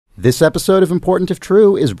This episode of Important If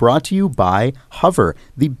True is brought to you by Hover,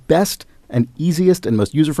 the best and easiest and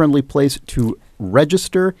most user-friendly place to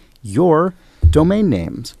register your domain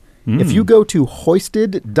names. If you go to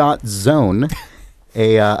hoisted.zone,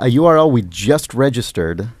 a URL we just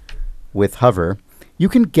registered with Hover, you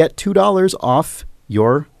can get $2 off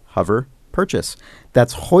your Hover purchase.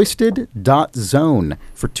 That's hoisted.zone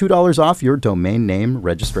for $2 off your domain name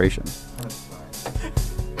registration.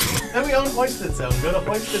 And we own Hoisted Zone. Go to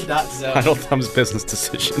hoisted.zone. Idle Thumb's business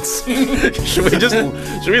decisions.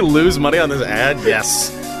 should we lose money on this ad? Yes.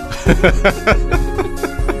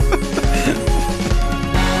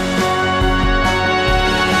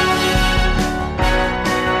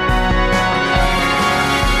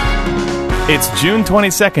 It's June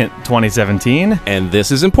 22nd, 2017. And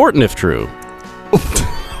this is Important If True.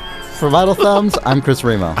 For Vital Thumbs, I'm Chris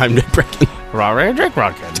Remo. I'm Nick Brecken. Rick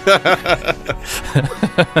Rocket.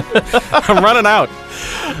 I'm running out.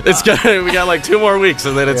 We got like 2 more weeks,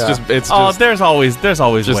 and then it's just there's always just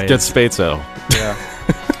ways. get Spatzo. Yeah.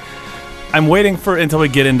 I'm waiting until we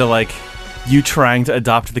get into like you trying to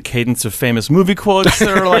adopt the cadence of famous movie quotes,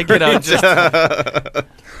 or like just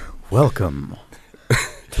Welcome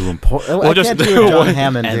to important. We'll I just can't do a John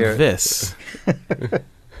Hammond and here. this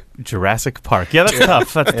Jurassic Park. Yeah, that's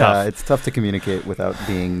tough. That's Yeah, tough. it's tough to communicate without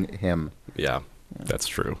being him. Yeah, that's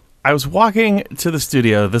true. I was walking to the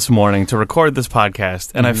studio this morning to record this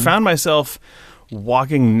podcast, and I found myself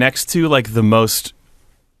walking next to like the most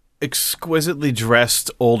exquisitely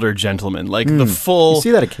dressed older gentleman, like the full. You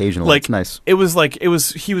see that occasionally. Like It's nice.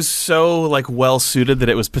 He was so like well suited that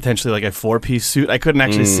it was potentially like a 4-piece suit. I couldn't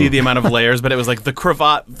actually see the amount of layers, but it was like the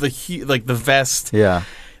cravat, like the vest. Yeah.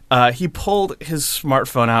 He pulled his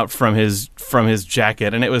smartphone out from his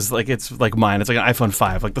jacket, and it's like mine. It's like an iPhone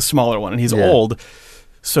 5, like the smaller one, and he's old,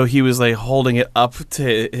 so he was like holding it up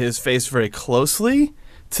to his face very closely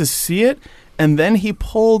to see it, and then he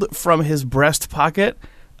pulled from his breast pocket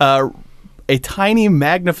a tiny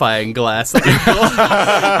magnifying glass, like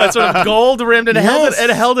a sort of gold rimmed, and held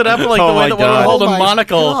it up like the way that one would hold a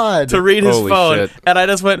monocle to read his phone. Shit. And I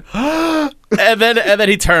just went, and then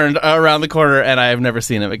he turned around the corner, and I have never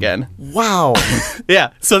seen him again. Wow.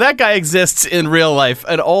 Yeah, so that guy exists in real life.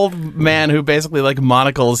 An old man who basically like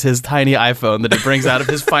monocles his tiny iPhone that he brings out of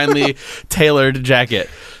his finely tailored jacket.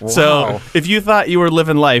 Wow. So if you thought you were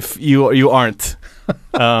living life, you aren't.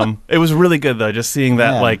 It was really good though, just seeing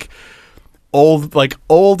that like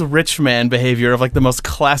old rich man behavior of like the most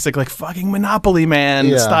classic like fucking Monopoly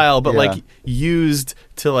man style, but like used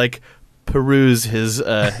to like peruse his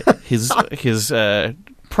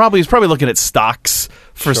probably he's probably looking at stocks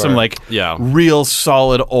for some like real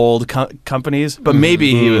solid old companies, but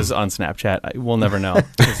maybe he was on Snapchat. We'll never know.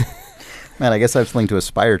 Man, I guess I have something to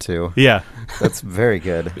aspire to. Yeah, That's very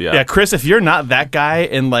good. yeah. Chris, if you're not that guy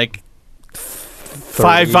in like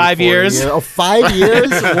 30, 5 40 years. Oh, 5 years?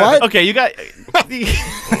 What? Okay, you got.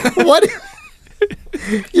 What?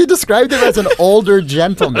 You described him as an older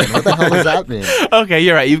gentleman. What the hell does that mean? Okay,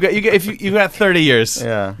 you're right. You've got 30 years.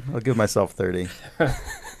 Yeah, I'll give myself 30.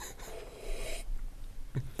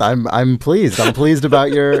 I'm pleased. I'm pleased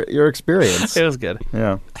about your experience. It was good.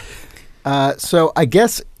 Yeah. So I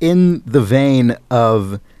guess in the vein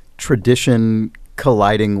of tradition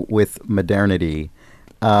colliding with modernity,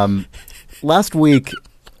 last week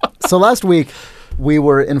we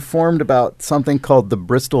were informed about something called the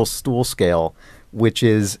Bristol Stool Scale, which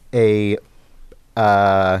is a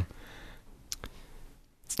It's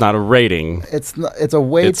not a rating. it's a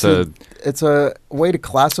way to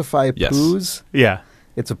classify poos. Yeah.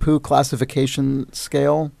 It's a poo classification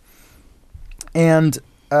scale, and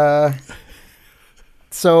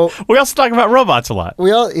so We also talk about robots a lot.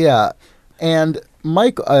 and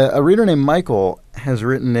Mike, a reader named Michael, has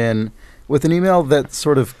written in with an email that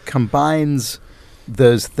sort of combines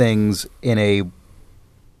those things in a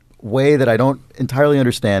way that I don't entirely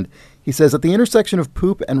understand. He says, at the intersection of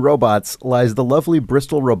poop and robots lies the lovely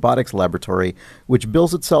Bristol Robotics Laboratory, which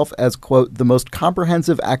bills itself as, quote, the most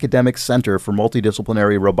comprehensive academic center for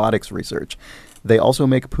multidisciplinary robotics research. They also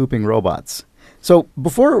make pooping robots. So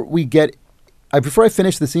before I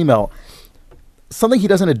finish this email, something he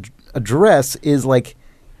doesn't address is like,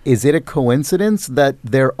 is it a coincidence that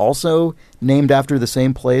they're also named after the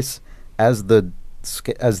same place as the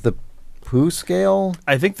poo scale?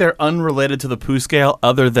 I think they're unrelated to the poo scale,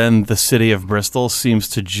 other than the city of Bristol seems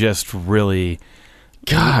to just really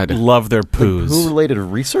love their poos. Like poo-related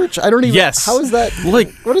research? I don't even... Yes. How is that...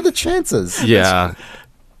 Like, what are the chances? Yeah.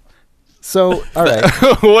 So, all right.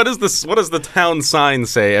 What does the town sign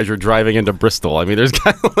say as you're driving into Bristol? I mean, there's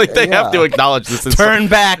kind of like they have to acknowledge this. Turn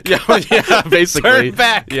back. Yeah, basically. Turn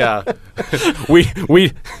back. Yeah. We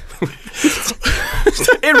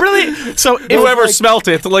It really. So Whoever smelt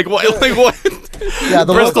it, like what? Like what? Yeah,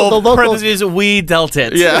 the Bristol local parentheses we dealt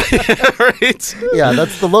it. Yeah, right. Yeah,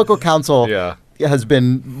 that's the local council. Yeah. Has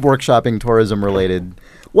been workshopping tourism related.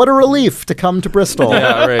 What a relief to come to Bristol.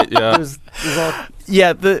 Yeah, right. Yeah. There's all,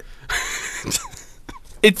 Yeah,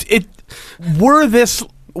 were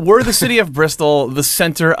the city of Bristol the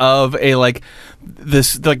center of a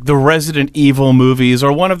the Resident Evil movies,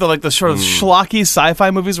 or one of the sort of schlocky sci-fi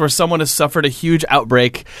movies where someone has suffered a huge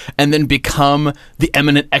outbreak and then become the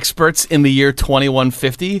eminent experts in the year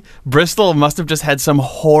 2150, Bristol must have just had some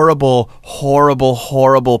horrible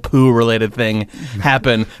poo related thing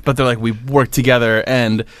happen, but they're like, we work together,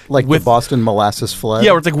 and like the Boston molasses flood.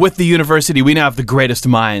 yeah, it's like with the university, we now have the greatest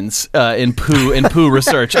minds in poo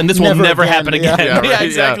research, and this will never again. happen again. Yeah. Yeah, right,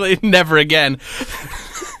 Exactly, never again.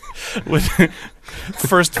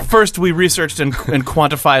 First, we researched and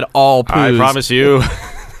quantified all poos. I promise you.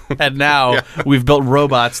 And now we've built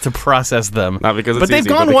robots to process them. Not because it's but they've easy,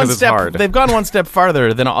 gone but one because it's step. hard. They've gone one step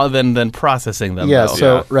farther than processing them. Yeah, though.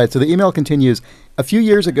 so right. So the email continues. A few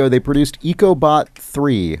years ago, they produced EcoBot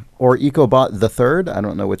 3 or EcoBot the Third. I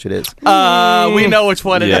don't know which it is. we know which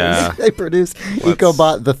one it is. Yeah. They produced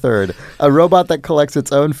EcoBot the Third, a robot that collects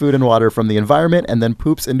its own food and water from the environment and then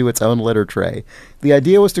poops into its own litter tray. The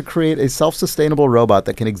idea was to create a self-sustainable robot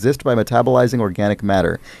that can exist by metabolizing organic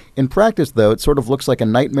matter. In practice, though, it sort of looks like a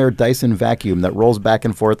nightmare Dyson vacuum that rolls back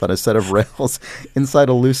and forth on a set of rails inside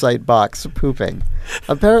a lucite box, pooping.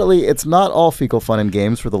 Apparently, it's not all fecal fun and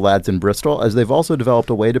games for the lads in Bristol, as they've also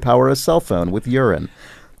developed a way to power a cell phone with urine.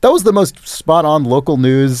 That was the most spot-on local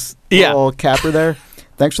news little capper there.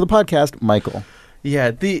 Thanks for the podcast, Michael.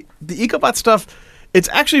 Yeah, the EcoBot stuff, it's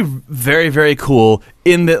actually very, very cool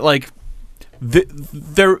in that, like,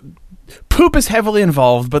 their poop is heavily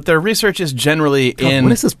involved, but their research is generally in...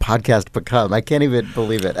 What has this podcast become? I can't even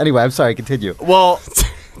believe it. Anyway, I'm sorry, continue. Well...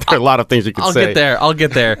 There are a lot of things you could say. I'll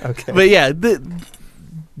get there. Okay. But yeah,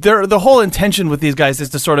 the whole intention with these guys is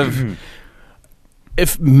to sort of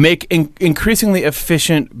make increasingly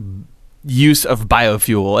efficient use of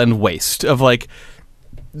biofuel and waste, of like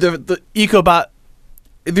the EcoBot,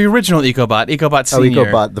 the original EcoBot Senior.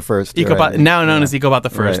 EcoBot the First. EcoBot, right. now known as EcoBot the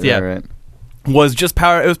First. Right, right. Was just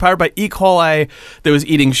powered. It was powered by E. coli that was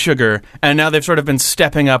eating sugar, and now they've sort of been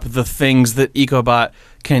stepping up the things that EcoBot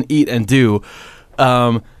can eat and do.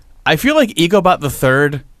 I feel like EcoBot the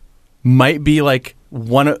Third might be like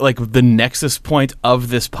the nexus point of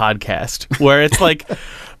this podcast, where it's like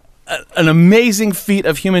an amazing feat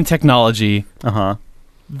of human technology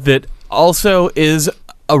that also is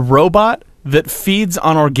a robot that feeds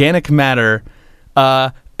on organic matter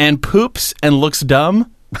and poops and looks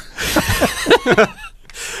dumb.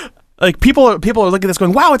 Like people are looking at this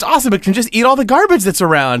going, wow, it's awesome. It can just eat all the garbage that's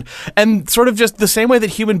around. And sort of just the same way that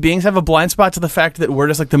human beings have a blind spot to the fact that we're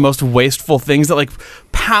just like the most wasteful things that like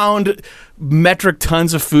pound metric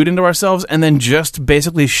tons of food into ourselves and then just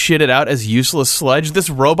basically shit it out as useless sludge. This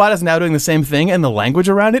robot is now doing the same thing, and the language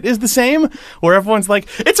around it is the same, where everyone's like,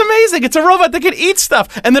 it's amazing, it's a robot that can eat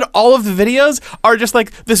stuff. And then all of the videos are just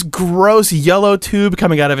like this gross yellow tube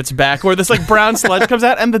coming out of its back where this like brown sludge comes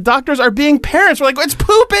out, and the doctors are being parents. We're like, it's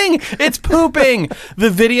pooping! It's pooping! The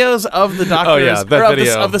videos of the doctors,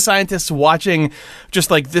 of the scientists watching just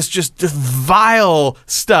like this just vile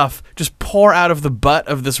stuff just pour out of the butt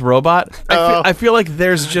of this robot. I feel like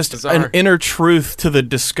there's just an inner truth to the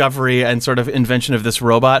discovery and sort of invention of this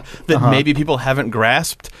robot that maybe people haven't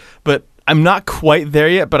grasped, but I'm not quite there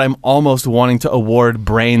yet, but I'm almost wanting to award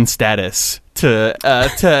brain status to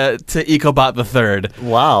EcoBot the Third.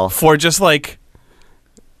 Wow. For just like,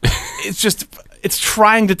 it's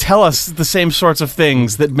trying to tell us the same sorts of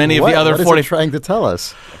things that many of the other 40... What is it trying to tell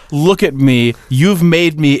us? Look at me. You've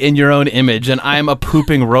made me in your own image, and I'm a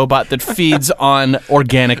pooping robot that feeds on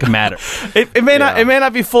organic matter. It may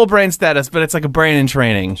not be full brain status, but it's like a brain in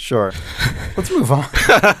training. Sure. Let's move on.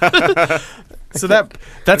 So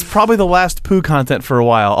that's probably the last poo content for a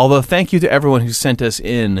while. Although thank you to everyone who sent us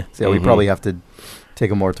in. So yeah, we probably have to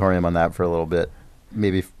take a moratorium on that for a little bit,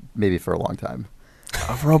 maybe for a long time.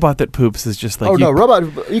 A robot that poops is just like...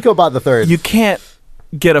 EcoBot the Third. You can't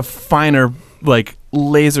get a finer, like,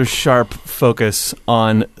 laser-sharp focus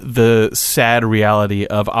on the sad reality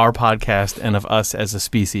of our podcast and of us as a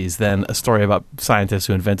species than a story about scientists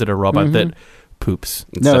who invented a robot that poops.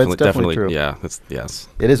 It's definitely true. Yeah, yes.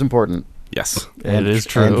 It is important. Yes. It is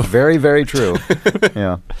true. And very, very true.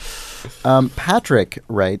 Yeah. Patrick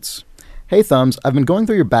writes... Hey, Thumbs, I've been going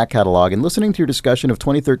through your back catalog and listening to your discussion of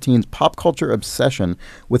 2013's pop culture obsession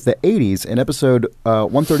with the 80s in episode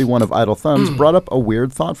 131 of Idle Thumbs brought up a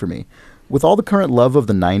weird thought for me. With all the current love of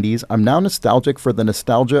the 90s, I'm now nostalgic for the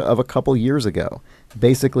nostalgia of a couple years ago.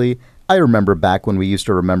 Basically, I remember back when we used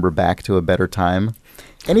to remember back to a better time.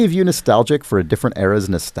 Any of you nostalgic for a different era's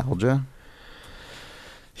nostalgia?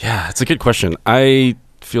 Yeah, it's a good question. I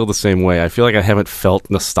feel the same way. I feel like I haven't felt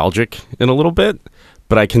nostalgic in a little bit,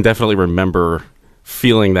 but I can definitely remember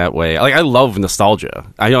feeling that way. Like, I love nostalgia.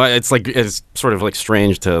 I know it's sort of like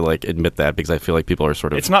strange to like admit that, because I feel like people are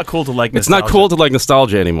sort of... It's not cool to like nostalgia. It's not cool to like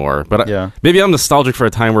nostalgia anymore, but maybe I'm nostalgic for a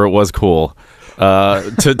time where it was cool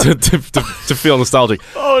to feel nostalgic.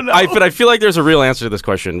 Oh no! But I feel like there's a real answer to this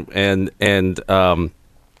question, and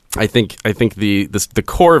I think the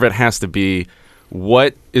core of it has to be,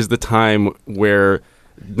 what is the time where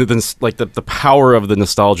the power of the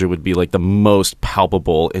nostalgia would be like the most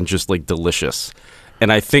palpable and just like delicious.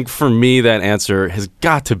 And I think for me that answer has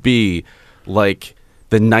got to be like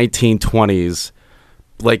the 1920s.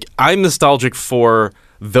 Like, I'm nostalgic for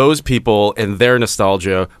those people and their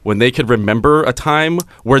nostalgia when they could remember a time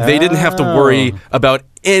where they didn't have to worry about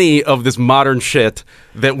any of this modern shit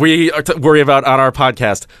that we worry about on our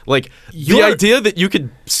podcast. Like, the idea that you could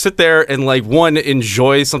sit there and like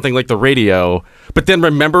enjoy something like the radio, but then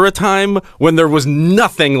remember a time when there was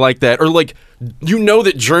nothing like that, or like,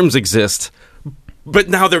 that germs exist, but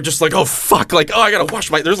now they're just like, oh fuck, like, oh, I gotta wash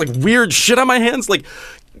there's like weird shit on my hands. Like,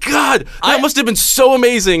 God, that must have been so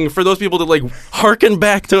amazing for those people to like harken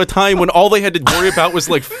back to a time when all they had to worry about was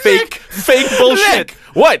like fake bullshit. Nick,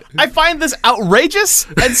 what? I find this outrageous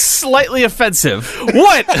and slightly offensive.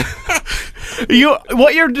 What?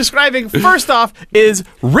 What you're describing, first off, is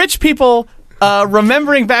rich people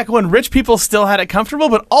remembering back when rich people still had it comfortable,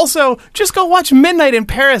 but also just go watch Midnight in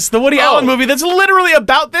Paris, the Woody Allen movie that's literally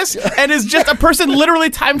about this and is just a person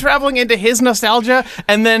literally time traveling into his nostalgia,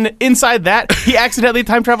 and then inside that he accidentally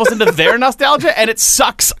time travels into their nostalgia, and it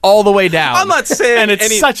sucks all the way down. I'm not saying and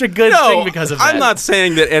it's such a good thing because of that. I'm not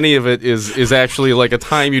saying that any of it is actually like a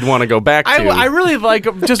time you'd want to go back to. I really like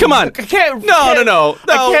just come on. I can't No.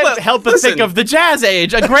 I can't help but think of the Jazz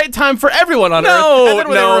Age, a great time for everyone on Earth. And then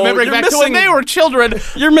when they were remembering back to when they were children.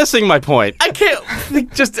 You're missing my point. I can't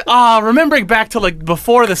think, just remembering back to like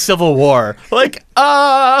before the Civil War. Like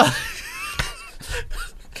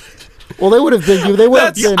Well, they would have been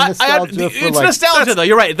nostalgia for it's nostalgia, though.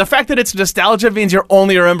 You're right. The fact that it's nostalgia means you're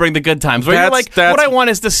only remembering the good times. Where you're like, what I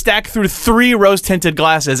want is to stack through 3 rose-tinted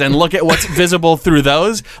glasses and look at what's visible through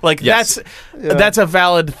those. Like, that's a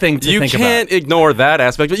valid thing to think about. You can't ignore that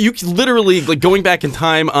aspect. But you literally, like, going back in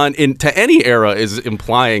time to any era is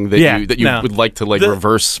implying that you would like to like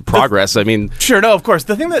reverse progress. I mean, sure, no, of course.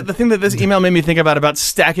 The thing that this email made me think about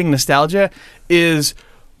stacking nostalgia is.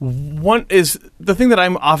 One is the thing that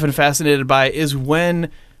I'm often fascinated by is when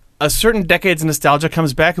a certain decade's nostalgia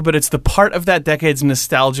comes back, but it's the part of that decade's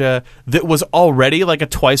nostalgia that was already like a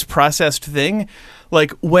twice processed thing.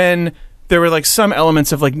 Like when there were like some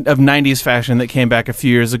elements of 90s fashion that came back a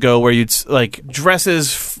few years ago, where you'd like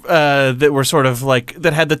dresses that were sort of like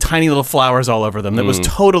that had the tiny little flowers all over them. That was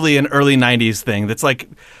totally an early 90s thing. That's like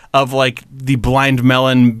of like the Blind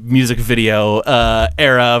Melon music video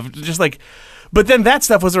era of just like. But then that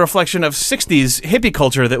stuff was a reflection of 60s hippie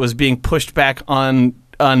culture that was being pushed back on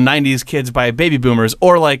 90s kids by baby boomers.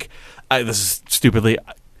 Or like, this is stupidly,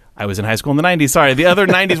 I was in high school in the 90s. Sorry. The other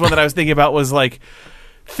 90s one that I was thinking about was like,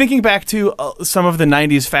 thinking back to some of the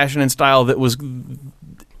 90s fashion and style that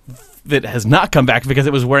has not come back because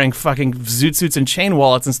it was wearing fucking zoot suits and chain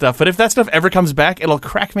wallets and stuff. But if that stuff ever comes back, it'll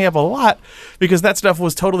crack me up a lot, because that stuff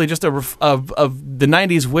was totally just of the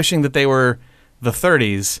 90s wishing that they were the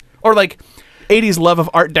 30s. Or like 80s love of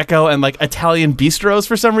Art Deco and like Italian bistros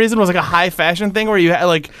for some reason was like a high fashion thing where you had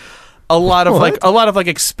like a lot of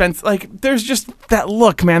expense. Like there's just that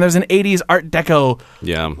look, man. There's an 80s Art Deco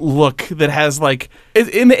look that has like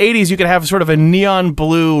in the 80s you could have sort of a neon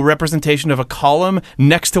blue representation of a column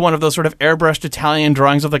next to one of those sort of airbrushed Italian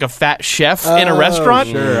drawings of like a fat chef in a restaurant.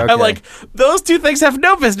 Sure, okay. And like those two things have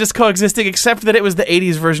no business coexisting, except that it was the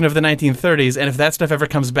 80s version of the 1930s. And if that stuff ever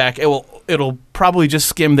comes back, it'll probably just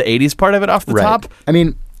skim the 80s part of it off the top. I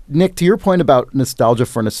mean, Nick, to your point about nostalgia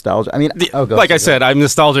for nostalgia, I mean, I said, I'm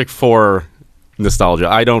nostalgic for nostalgia.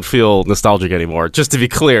 I don't feel nostalgic anymore, just to be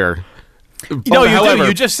clear. No, you do.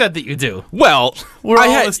 You just said that you do. Well, we're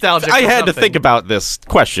all nostalgic. I had to think about this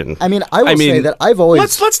question. I mean, I will say that I've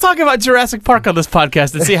always... Let's talk about Jurassic Park on this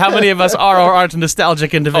podcast and see how many of us are or aren't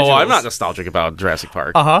nostalgic individuals. Oh, I'm not nostalgic about Jurassic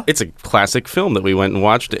Park. Uh-huh. It's a classic film that we went and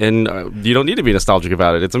watched, and you don't need to be nostalgic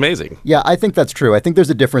about it. It's amazing. Yeah, I think that's true. I think there's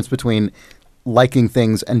a difference between liking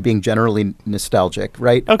things and being generally nostalgic,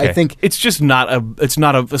 right? Okay. I think it's just not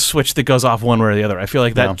a switch that goes off one way or the other. I feel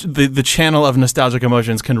like that the channel of nostalgic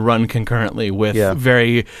emotions can run concurrently with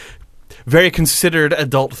very very considered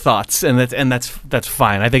adult thoughts, and that's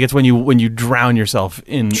fine. I think it's when you drown yourself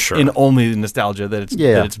in only nostalgia that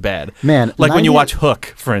it's bad. Man, like when you watch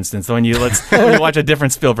Hook, for instance. When you watch a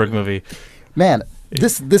different Spielberg movie. Man,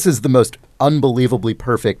 this is the most unbelievably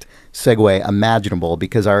perfect segue imaginable,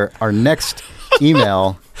 because our next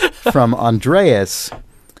email from Andreas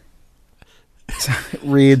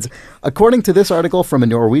reads, according to this article from a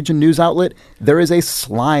Norwegian news outlet, there is a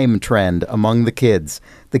slime trend among the kids.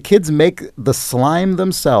 The kids make the slime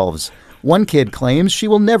themselves. One kid claims she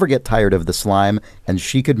will never get tired of the slime and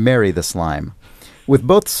she could marry the slime. With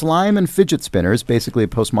both slime and fidget spinners, basically a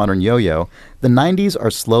postmodern yo-yo, the 90s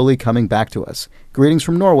are slowly coming back to us. Greetings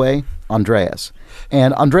from Norway, Andreas.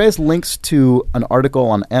 And Andreas links to an article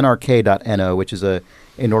on nrk.no, which is a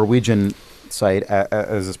Norwegian site,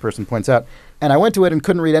 as this person points out. And I went to it and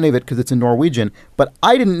couldn't read any of it because it's in Norwegian. But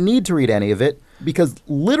I didn't need to read any of it because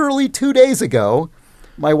literally 2 days ago,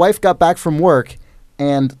 my wife got back from work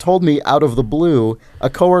and told me out of the blue, a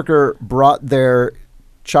coworker brought their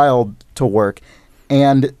child to work,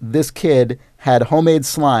 and this kid had homemade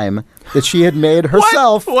slime that she had made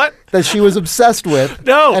herself, What? that she was obsessed with,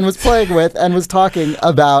 No. and was playing with, and was talking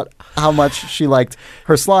about how much she liked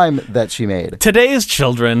her slime that she made. Today's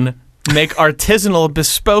children make artisanal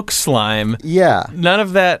bespoke slime. Yeah. None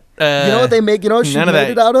of that. You know what they make? You know what she none of made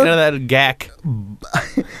that, it out of? None of that gack.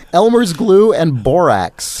 Elmer's glue and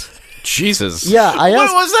borax. Jesus. Yeah, I What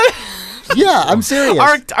asked. was that? Yeah, I'm serious.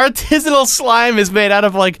 Artisanal slime is made out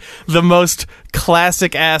of like the most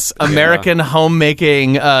classic ass American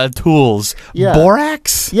homemaking tools. Yeah.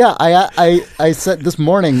 Borax? Yeah, I said this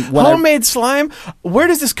morning when Homemade slime? Where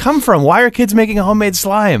does this come from? Why are kids making a homemade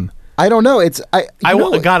slime? I don't know. It's I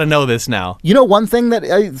gotta know this now. You know, one thing that,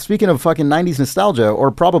 speaking of fucking 90s nostalgia, or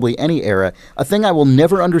probably any era, a thing I will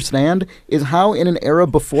never understand is how in an era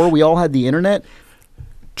before we all had the internet,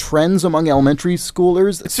 trends among elementary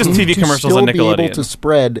schoolers It's just seem TV to commercials still on be able Nickelodeon. to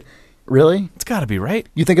spread. Really? It's gotta be, right?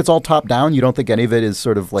 You think it's all top down? You don't think any of it is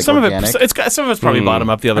sort of like Some organic? of it's probably bottom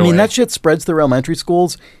up the other I mean, way. that shit spreads through elementary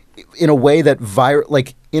schools in a way that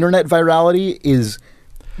like internet virality is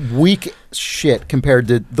weak shit compared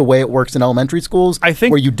to the way it works in elementary schools. I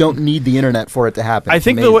think- where you don't need the internet for it to happen. I It's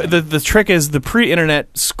think amazing. the trick is the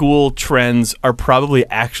pre-internet school trends are probably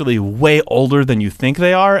actually way older than you think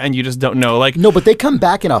they are, and you just don't know. Like No, but they come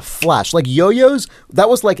back in a flash. Like yo-yos, that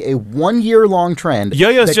was like a 1 year long trend.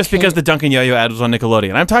 yo-yos, that just came- because the Dunkin' Yo-Yo ad was on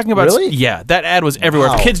Nickelodeon. I'm talking about Really? Yeah, that ad was everywhere.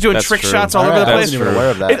 Wow. Kids doing That's trick true. shots all All over right, the I place. wasn't even aware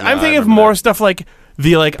of that. I'm No, thinking I of remember more that. stuff like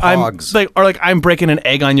Pogs. I'm breaking an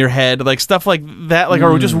egg on your head, like stuff like that, like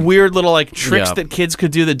or just weird little like tricks Yeah. that kids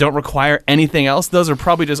could do that don't require anything else. Those are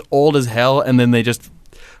probably just old as hell, and then they just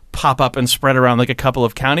pop up and spread around like a couple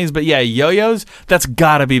of counties. But yeah, yo-yos, that's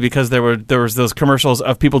gotta be because there was those commercials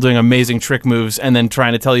of people doing amazing trick moves and then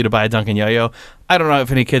trying to tell you to buy a Dunkin' yo-yo. I don't know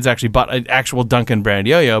if any kids actually bought an actual Dunkin' brand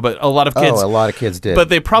yo-yo, but a lot of kids a lot of kids did. but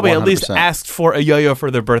they probably at least 100%. asked for a yo-yo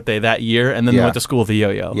for their birthday that year, and then Yeah. went to school with a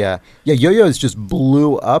yo-yo. Yeah, yo-yos just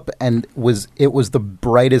blew up, and it was the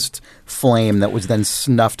brightest flame that was then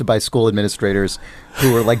snuffed by school administrators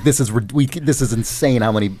who were like, "This is insane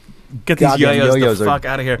how many Get these goddamn yo-yos the are- fuck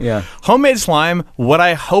out of here." Yeah. Homemade slime, what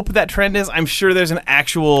I hope that trend is, I'm sure there's an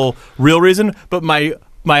actual real reason, but my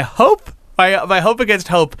hope against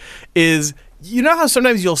hope is, you know how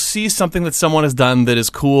sometimes you'll see something that someone has done that is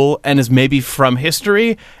cool and is maybe from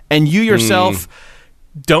history, and you yourself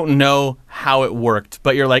don't know how it worked,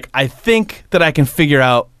 but you're like, I think that I can figure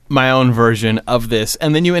out my own version of this,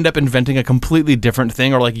 and then you end up inventing a completely different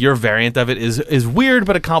thing, or like your variant of it is weird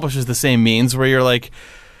but accomplishes the same means, where you're like,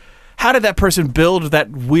 how did that person build that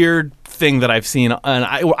weird thing that I've seen? And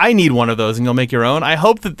I need one of those, and you'll make your own. I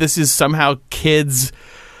hope that this is somehow kids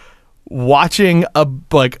watching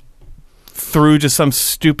through just some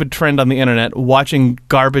stupid trend on the internet, watching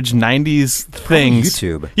garbage 90s things.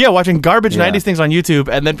 YouTube. Yeah, watching garbage Yeah. 90s things on YouTube,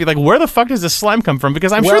 and then be like, where the fuck does this slime come from?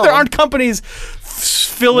 Because I'm sure Well- there aren't companies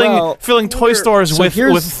filling toy stores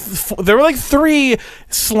so there were like 3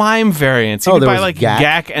 slime variants. You Oh, could there buy was like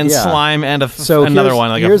Gak? and Yeah. slime and So another here's, one.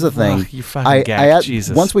 Like here's the thing. Ugh, you fucking Gak,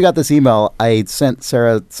 Jesus. Once we got this email, I sent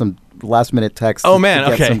Sarah some last minute text. Oh, man,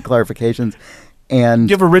 to get okay. some clarifications, and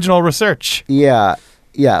you have original research. yeah.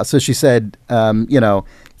 So she said,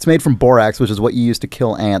 it's made from borax, which is what you use to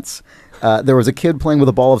kill ants. There was a kid playing with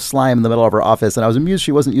a ball of slime in the middle of her office, and I was amused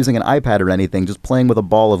she wasn't using an iPad or anything, just playing with a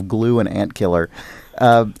ball of glue and ant killer.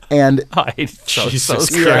 And So Jesus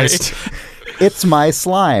scary. Christ. it's my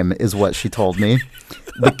slime, is what she told me.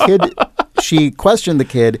 The kid, she questioned the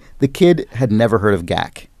kid. The kid had never heard of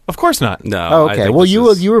Gak. Of course not. No. Oh, I okay. think Well,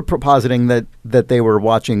 this you were positing that they were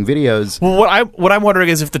watching videos. Well, what I'm wondering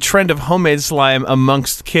is if the trend of homemade slime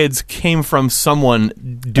amongst kids came from someone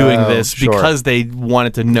doing Oh, this sure. because they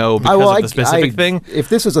wanted to know because of the specific thing. If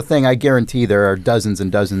this is a thing, I guarantee there are dozens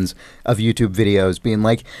and dozens of YouTube videos being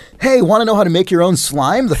like, "Hey, want to know how to make your own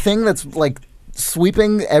slime? The thing that's like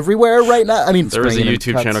sweeping everywhere right now." I mean, There is a spraying and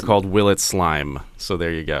YouTube cuts. channel called Will It Slime. So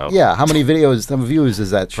there you go. Yeah, how many videos, how many views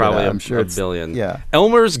is that? Shit Probably at? I'm sure a it's billion. Yeah.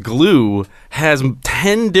 Elmer's Glue has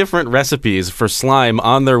 10 different recipes for slime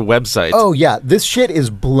on their website. Oh yeah, this shit is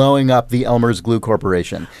blowing up the Elmer's Glue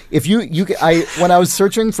Corporation. If when I was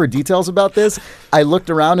searching for details about this, I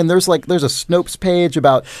looked around and there's a Snopes page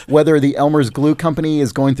about whether the Elmer's Glue Company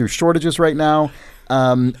is going through shortages right now.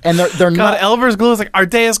 And they're God, not. Elmer's Glue is like, our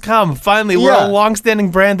day has come. Finally, we're Yeah. a long-standing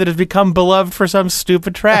brand that has become beloved for some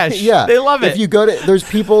stupid trash. Yeah, They love it. If you go to, there's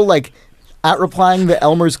people like at replying the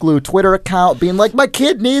Elmer's Glue Twitter account, being like, "My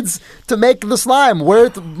kid needs to make the slime.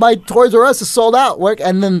 My Toys R Us is sold out."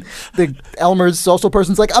 And then the Elmer's social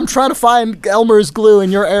person's like, "I'm trying to find Elmer's Glue in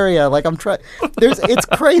your area. Like I'm trying." It's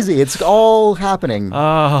crazy. It's all happening.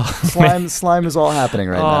 Oh, Slime is all happening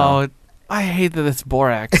right now. oh, I hate that it's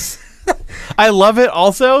borax. I love it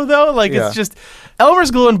also, though. Like, Yeah. it's just...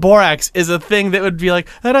 Elmer's Glue and borax is a thing that would be like,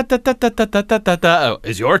 oh,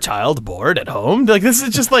 is your child bored at home? Like, this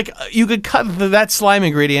is just like, you could cut that slime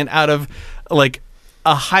ingredient out of, like,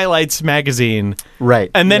 a highlights magazine. Right.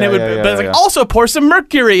 And then Yeah, it would, yeah, but it's like, yeah. also pour some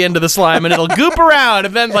mercury into the slime and it'll goop around.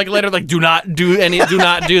 And then, like, later, like, do not do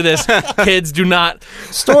this. Kids, do not.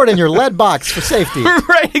 Store it in your lead box for safety.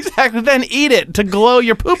 Right, exactly. Then eat it to glow.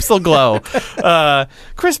 Your poops will glow.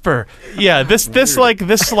 CRISPR. Yeah, this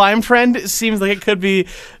slime trend seems like it could be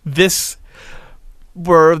this,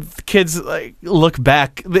 where the kids like look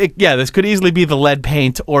back. Yeah, this could easily be the lead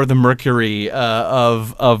paint or the mercury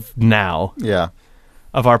of now, Yeah.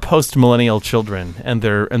 of our post-millennial children and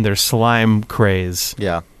their slime craze.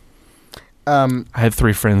 Yeah. I had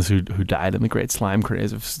 3 friends who died in the great slime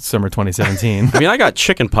craze of summer 2017. I mean, I got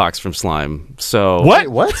chicken pox from slime. So What? Wait,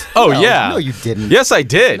 what? Oh, No, yeah. No, you didn't. Yes, I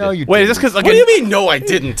did. No, you Wait, didn't. is this because What do you mean? No, I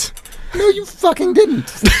didn't. No, you fucking didn't.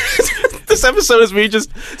 This episode is me just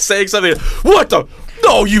saying something. What the?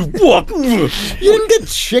 No, you what? You didn't get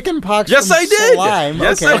chicken pox Yes, from I did. slime.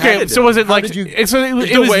 Yes, okay. I Okay, did. so was it How like did you- so it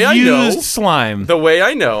The was way I used know- slime? The way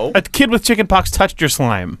I know, A kid with chickenpox touched your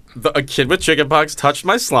slime. a kid with chickenpox touched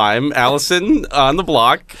my slime. Allison on the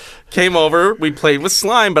block came over. We played with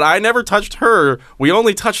slime, but I never touched her. We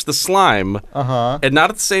only touched the slime, and not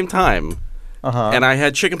at the same time. And I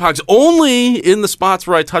had chickenpox only in the spots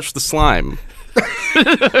where I touched the slime.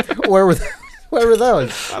 Where were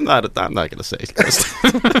those? I'm not gonna say.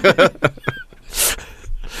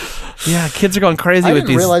 Yeah, kids are going crazy I with didn't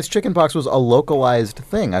these. realize chickenpox was a localized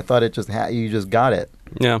thing. I thought it just you just got it.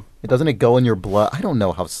 Yeah. Doesn't it go in your blood? I don't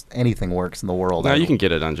know how anything works in the world. No, I you don't- can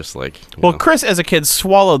get it on just like. Well, Chris, as a kid,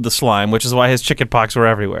 swallowed the slime, which is why his chickenpox were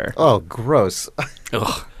everywhere. Oh, gross.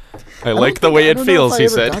 Ugh. I like the way it feels. He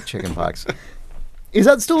said. Got chickenpox. Is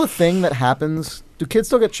that still a thing that happens? Do kids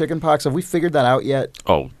still get chickenpox? Have we figured that out yet?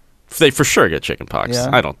 Oh, they for sure get chickenpox. Yeah.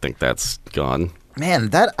 I don't think that's gone. Man,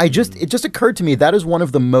 it just occurred to me that is one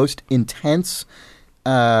of the most intense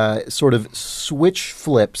sort of switch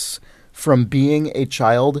flips from being a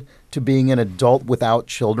child to being an adult without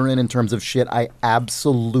children in terms of shit I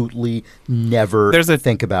absolutely never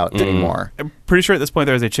think about anymore. I'm pretty sure at this point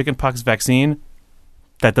there is a chickenpox vaccine.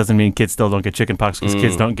 That doesn't mean kids still don't get chickenpox because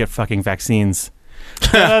kids don't get fucking vaccines.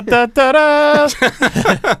 Da-da-da-da.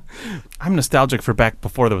 I'm nostalgic for back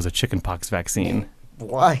before there was a chickenpox vaccine.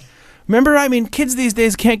 Why? Remember, I mean, kids these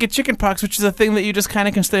days can't get chickenpox, which is a thing that you just kind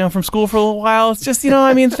of can stay home from school for a little while. It's just,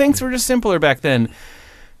 I mean, things were just simpler back then.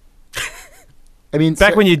 I mean,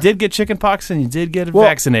 Back when you did get chickenpox and you did get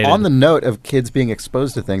vaccinated. On the note of kids being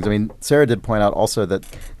exposed to things, I mean, Sarah did point out also that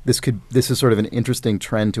this is sort of an interesting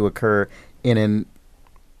trend to occur in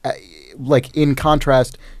in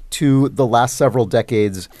contrast to the last several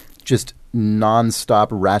decades, just nonstop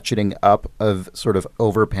ratcheting up of sort of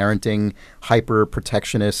overparenting, hyper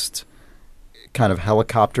protectionist kind of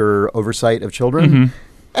helicopter oversight of children. Mm-hmm.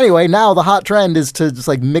 Anyway, now the hot trend is to just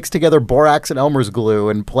like mix together borax and Elmer's glue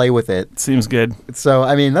and play with it. Seems good. So,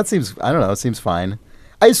 I mean, that seems, I don't know, it seems fine.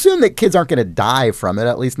 I assume that kids aren't going to die from it,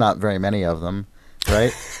 at least not very many of them,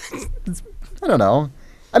 right? I don't know.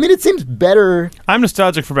 I mean, it seems better. I'm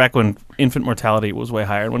nostalgic for back when infant mortality was way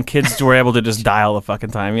higher, when kids were able to just die all the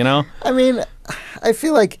fucking time, I mean, I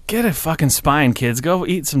feel like... Get a fucking spine, kids. Go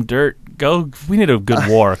eat some dirt. We need a good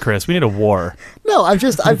war, Chris. We need a war. No, I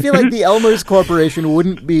feel like the Elmer's Corporation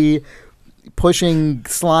wouldn't be pushing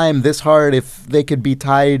slime this hard if they could be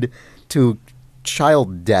tied to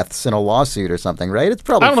child deaths in a lawsuit or something, right? It's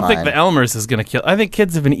probably I don't fine. think the Elmer's is going to kill. I think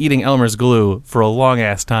kids have been eating Elmer's glue for a long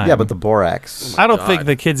ass time. Yeah, but the borax. I don't think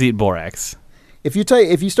the kids eat borax. If you start,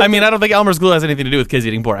 I mean, I don't think Elmer's glue has anything to do with kids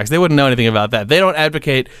eating borax. They wouldn't know anything about that. They don't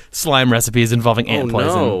advocate slime recipes involving ant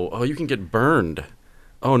poison. No. Oh, you can get burned.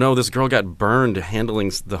 Oh, no, this girl got burned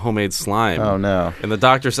handling the homemade slime. Oh, no. And the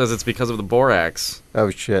doctor says it's because of the borax. Oh,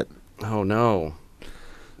 shit. Oh, no.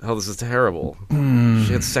 Oh, this is terrible.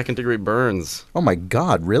 She had second-degree burns. Oh, my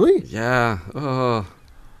God. Really? Yeah. Oh.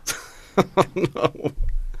 No.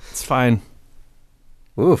 It's fine.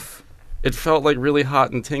 Oof. It felt like really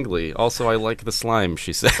hot and tingly. Also, I like the slime,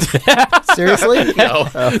 she said. Seriously? No,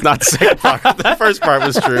 not the second part. The first part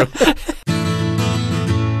was true.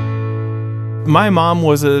 My mom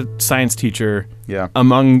was a science teacher, Yeah.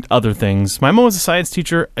 among other things. My mom was a science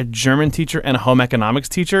teacher, a German teacher, and a home economics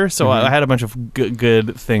teacher, so I had a bunch of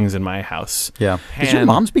good things in my house. Yeah. Does your And-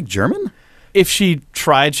 mom speak German? If she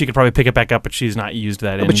tried, she could probably pick it back up, but she's not used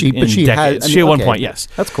that in, But she in had. decades. I mean, She at one okay. point, yes.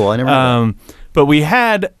 That's cool. I never knew that. But we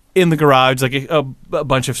had in the garage like a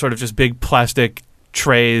bunch of sort of just big plastic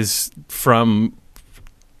trays from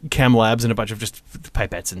Chem Labs and a bunch of just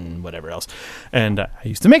pipettes and whatever else. And I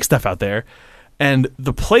used to make stuff out there. And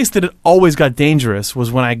the place that it always got dangerous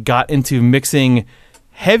was when I got into mixing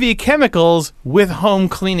heavy chemicals with home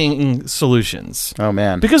cleaning solutions. Oh,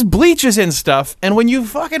 man. Because bleach is in stuff, and when you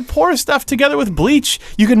fucking pour stuff together with bleach,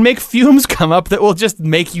 you can make fumes come up that will just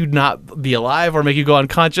make you not be alive or make you go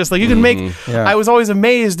unconscious. Like you can make. Yeah. I was always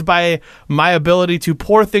amazed by my ability to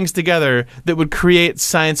pour things together that would create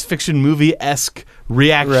science fiction movie-esque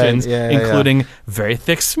reactions, Right. Yeah, including very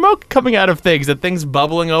thick smoke coming out of things and things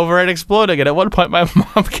bubbling over and exploding. And at one point, my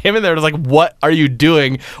mom came in there and was like, "What are you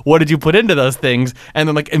doing? What did you put into those things?" And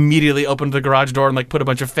then like immediately opened the garage door and like put a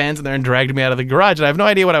bunch of fans in there and dragged me out of the garage. And I have no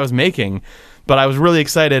idea what I was making, but I was really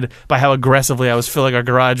excited by how aggressively I was filling our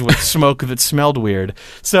garage with smoke that smelled weird.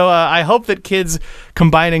 So I hope that kids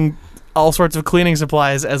combining all sorts of cleaning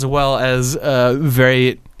supplies as well as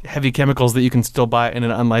very heavy chemicals that you can still buy in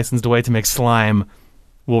an unlicensed way to make slime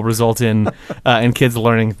will result in kids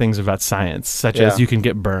learning things about science, such as you can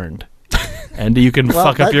get burned. And you can Well,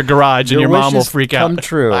 fuck up that- your garage and your your mom will wishes freak out. come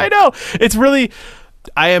true. I know. It's really...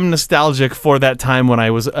 I am nostalgic for that time when I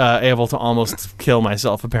was able to almost kill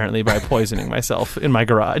myself, apparently, by poisoning myself in my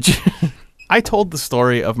garage. I told the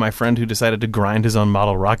story of my friend who decided to grind his own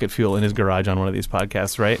model rocket fuel in his garage on one of these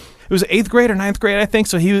podcasts, right? It was 8th grade or 9th grade, I think.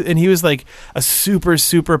 So he was like a super,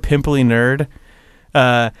 super pimply nerd.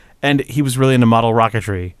 And he was really into model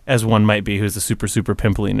rocketry, as one might be who's a super, super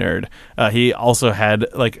pimply nerd. He also had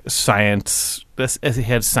like science. He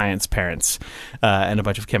had science parents and a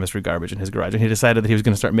bunch of chemistry garbage in his garage. And he decided that he was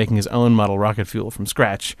going to start making his own model rocket fuel from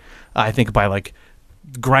scratch. I think by like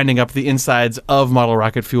grinding up the insides of model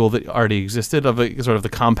rocket fuel that already existed, of sort of the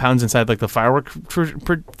compounds inside like the firework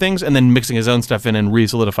things, and then mixing his own stuff in and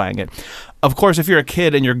re-solidifying it. Of course, if you're a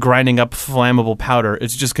kid and you're grinding up flammable powder,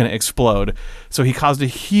 it's just going to explode. So he caused a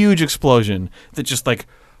huge explosion that just like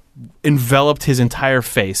enveloped his entire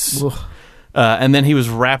face. And then he was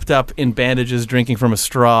wrapped up in bandages, drinking from a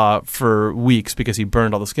straw for weeks because he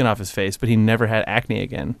burned all the skin off his face, but he never had acne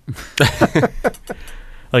again.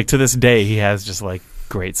 Like to this day, he has just like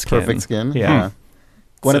great skin. Perfect skin. Yeah.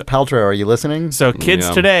 Gwyneth Paltrow, are you listening? So kids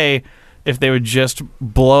Yeah. today, if they would just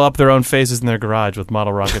blow up their own faces in their garage with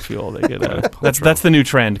model rocket fuel, they could. That's the new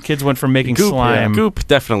trend. Kids went from making slime. Goop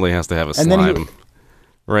definitely has to have a And then slime.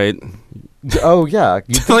 Right? Oh, yeah.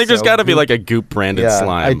 You'd think Like, there's so. got to be like a Goop branded Yeah,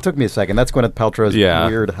 slime. it took me a second. That's Gwyneth Paltrow's Yeah.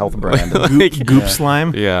 weird health brand. Goop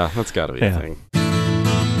slime. Yeah, that's got to be Yeah. a thing.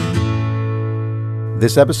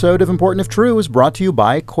 This episode of Important If True is brought to you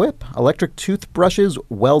by Quip. Electric toothbrushes,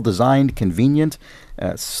 well-designed, convenient,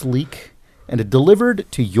 sleek, and delivered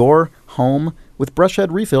to your home with brush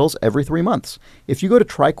head refills every 3 months. If you go to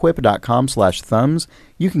tryquip.com/thumbs,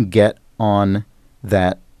 you can get on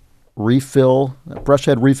that brush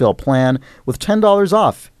head refill plan with $10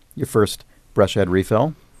 off your first brush head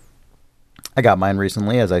refill. I got mine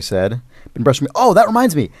recently, as I said. Been brushing me. Oh, that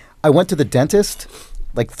reminds me. I went to the dentist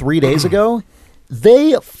like 3 days ago.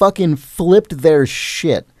 They fucking flipped their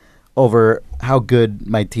shit over how good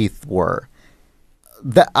my teeth were.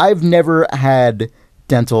 I've never had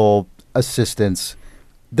dental assistance.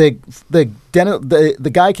 The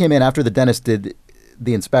guy came in after the dentist did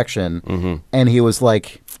the inspection, and he was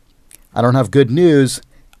like, "I don't have good news.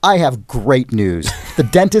 I have great news. The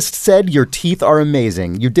dentist said your teeth are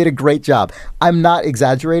amazing. You did a great job." I'm not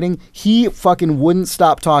exaggerating. He fucking wouldn't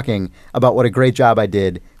stop talking about what a great job I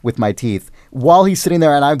did with my teeth while he's sitting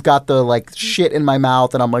there and I've got the like shit in my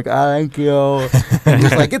mouth and I'm like, thank you. And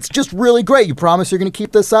he's like, it's just really great. You promise you're going to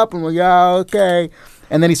keep this up? And I'm like, yeah, okay.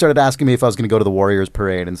 And then he started asking me if I was going to go to the Warriors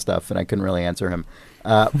parade and stuff, and I couldn't really answer him.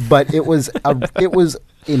 But it was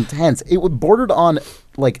intense. It was bordered on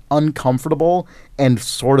like uncomfortable and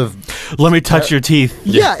sort of. Let me touch your teeth.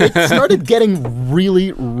 Yeah, it started getting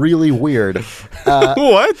really, really weird.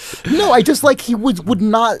 What? No, I just like he would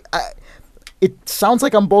not. It sounds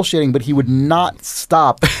like I'm bullshitting, but he would not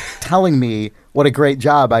stop telling me what a great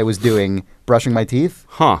job I was doing brushing my teeth.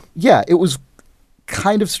 Huh. Yeah, it was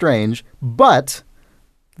kind of strange, but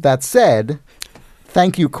that said,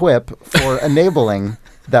 thank you, Quip, for enabling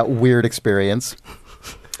that weird experience.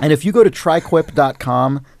 And if you go to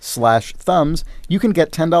tryquip.com/thumbs, you can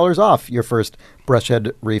get $10 off your first brush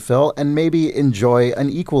head refill and maybe enjoy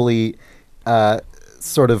an equally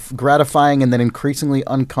sort of gratifying and then increasingly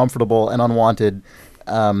uncomfortable and unwanted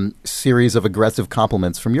series of aggressive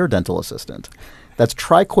compliments from your dental assistant. That's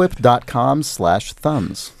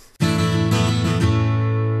tryquip.com/thumbs.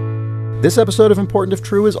 This episode of Important If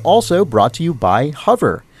True is also brought to you by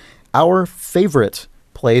Hover, our favorite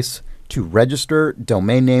place to register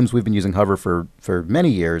domain names. We've been using Hover for many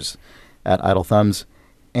years at Idle Thumbs.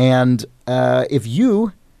 And if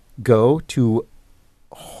you go to,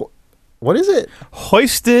 what is it?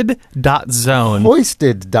 Hoisted.zone.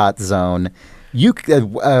 Hoisted.zone.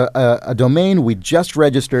 A domain we just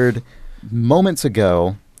registered moments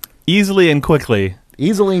ago. Easily and quickly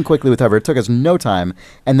With Hover. It took us no time.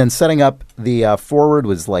 And then setting up the forward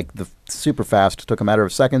was like the super fast. It took a matter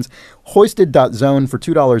of seconds. Hoisted.zone for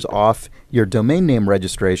 $2 off your domain name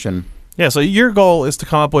registration. Yeah, so your goal is to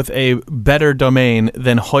come up with a better domain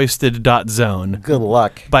than hoisted.zone. Good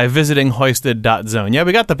luck. By visiting hoisted.zone. Yeah,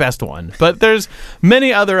 we got the best one. But there's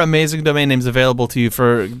many other amazing domain names available to you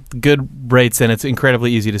for good rates, and it's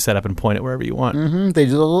incredibly easy to set up and point it wherever you want.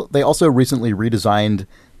 Mm-hmm. They also recently redesigned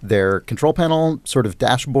their control panel sort of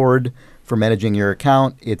dashboard for managing your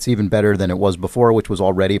account. It's even better than it was before, which was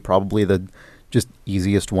already probably the just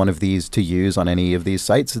easiest one of these to use on any of these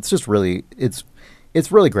sites. It's just really, it's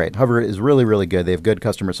really great. Hover is really, really good. They have good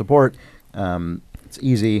customer support. It's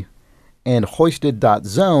easy. And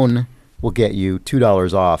hoisted.zone will get you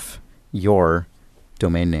 $2 off your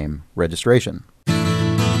domain name registration.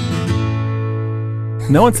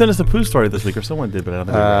 No one sent us a poo story this week, or someone did, but I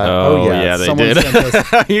don't think yeah, they Someone did. sent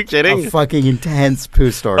us Are you kidding? a fucking intense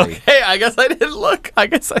poo story. Hey, I guess I didn't look. I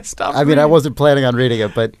guess I stopped. I mean, I wasn't planning on reading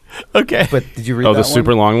it, but Okay. did you read Oh, that the super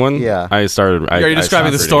one? long one? Yeah. I started. Are you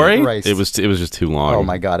describing the story? Christ. It was just too long. Oh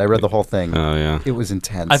my God, I read the whole thing. Oh yeah. It was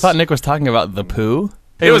intense. I thought Nick was talking about the poo.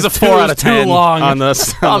 It was a 4 too- out of 10 too long on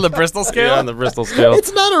the on the Bristol scale. Yeah, on the Bristol scale.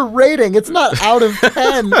 It's not a rating. It's not out of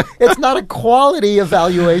 10. It's not a quality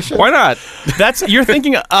evaluation. Why not? You're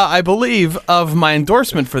thinking, I believe, of my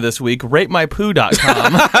endorsement for this week,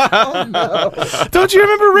 ratemypoo.com. Oh, no. Don't you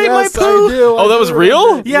remember Rate Yes, My Poo? I do. Oh, that was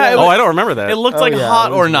real? Yeah, it Oh, was- I don't remember that. It looked Oh, like yeah,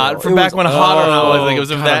 Hot it or was Not real. from It back was- when Hot or Not was. Oh, Like, it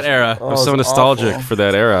was of God. that era. Oh, I'm it so was nostalgic awful. for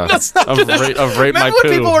that era. of Rate My Remember Poo.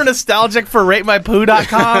 when people were nostalgic for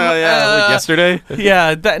ratemypoo.com? yeah, like yesterday. Yeah,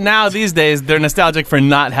 now these days they're nostalgic for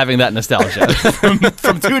not having that nostalgia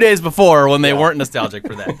from 2 days before when they weren't nostalgic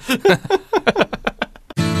for that.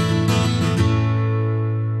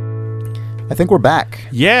 I think we're back.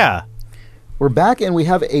 Yeah. We're back, and we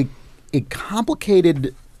have a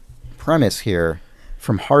complicated premise here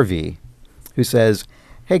from Harvey, who says,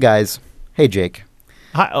 "Hey guys, hey Jake.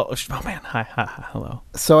 Hi. Oh man. Hi. Hello.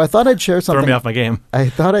 So I thought I'd share Throw something. me off my game. I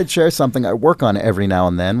thought I'd share something I work on every now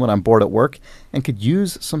and then when I'm bored at work and could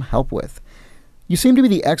use some help with. You seem to be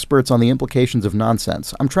the experts on the implications of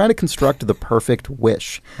nonsense. I'm trying to construct the perfect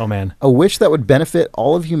wish. Oh man. A wish that would benefit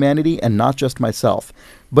all of humanity and not just myself.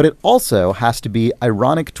 But it also has to be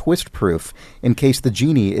ironic twist-proof in case the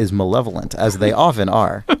genie is malevolent, as they often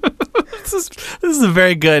are. This is a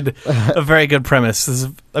very good premise.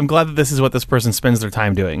 I'm glad that this is what this person spends their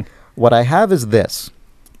time doing. What I have is this.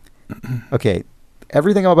 Okay,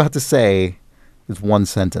 everything I'm about to say is one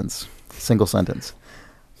sentence, single sentence.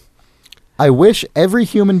 I wish every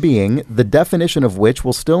human being, the definition of which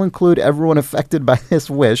will still include everyone affected by this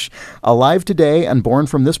wish, alive today and born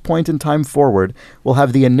from this point in time forward, will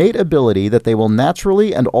have the innate ability that they will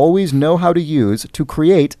naturally and always know how to use to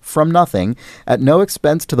create from nothing, at no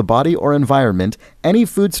expense to the body or environment, any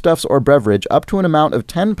foodstuffs or beverage up to an amount of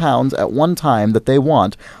 10 pounds at one time that they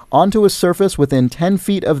want, onto a surface within 10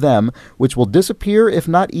 feet of them, which will disappear if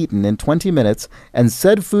not eaten in 20 minutes, and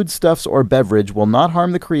said foodstuffs or beverage will not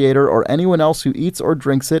harm the creator or anyone else who eats or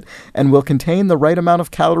drinks it, and will contain the right amount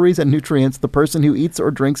of calories and nutrients the person who eats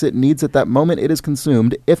or drinks it needs at that moment it is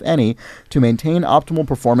consumed, if any, to maintain optimal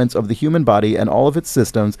performance of the human body and all of its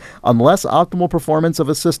systems, unless optimal performance of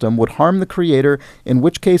a system would harm the creator, in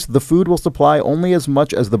which case the food will supply only as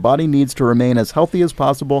much as the body needs to remain as healthy as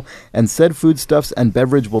possible, and said foodstuffs and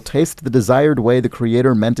beverage will taste the desired way the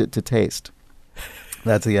creator meant it to taste.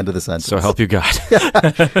 That's the end of the sentence. So help you God.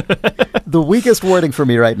 The weakest wording for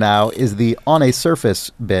me right now is the on a surface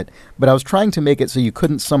bit, but I was trying to make it so you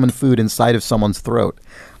couldn't summon food inside of someone's throat.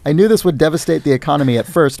 I knew this would devastate the economy at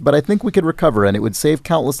first, but I think we could recover and it would save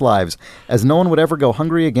countless lives, as no one would ever go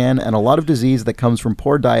hungry again and a lot of disease that comes from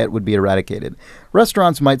poor diet would be eradicated.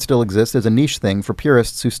 Restaurants might still exist as a niche thing for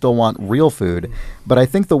purists who still want real food, but I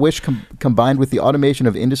think the wish combined with the automation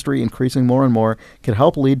of industry increasing more and more could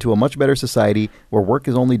help lead to a much better society where work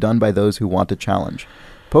is only done by those who want a challenge.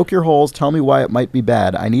 Poke your holes, tell me why it might be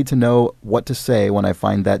bad. I need to know what to say when I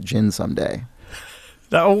find that gin someday.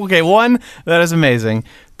 Okay, one, that is amazing.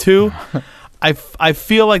 Two, I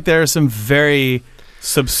feel like there are some very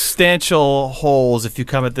substantial holes if you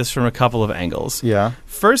come at this from a couple of angles. Yeah.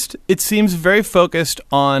 First, it seems very focused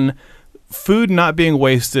on food not being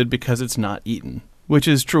wasted because it's not eaten, which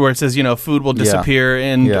is true, where it says, food will disappear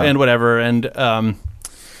and whatever. And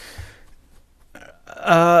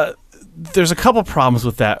there's a couple problems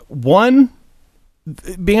with that. One,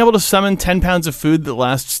 being able to summon 10 pounds of food that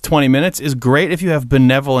lasts 20 minutes is great if you have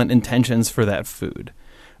benevolent intentions for that food.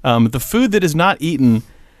 The food that is not eaten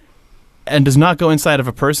and does not go inside of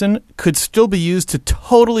a person could still be used to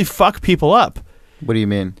totally fuck people up. What do you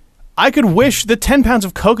mean? I could wish that 10 pounds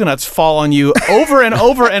of coconuts fall on you over and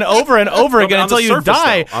over and over and over again until you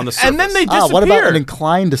die, and then they disappear. What about an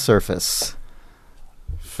inclined surface?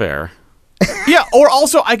 Fair. Yeah, or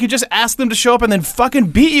also I could just ask them to show up and then fucking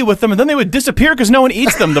beat you with them, and then they would disappear because no one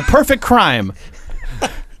eats them. The perfect crime.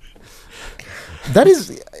 That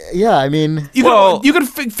is, yeah, I mean... You could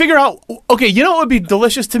figure out, okay, you know what would be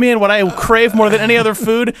delicious to me and what I crave more than any other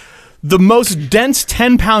food? The most dense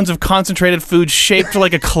 10 pounds of concentrated food shaped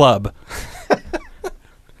like a club.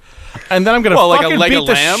 And then I'm going to fucking beat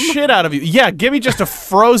the shit out of you. Yeah, give me just a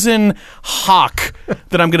frozen hawk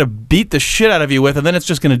that I'm going to beat the shit out of you with, and then it's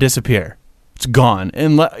just going to disappear. It's gone.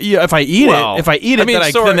 And if I eat it,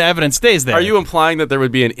 then the evidence stays there. Are you implying that there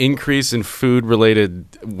would be an increase in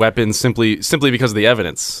food-related weapons simply because of the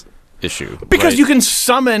evidence issue? Because you can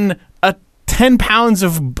summon a 10 pounds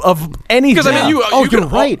of anything. Because you're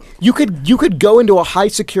right. You could go into a high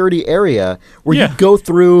security area where you go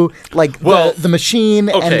through the machine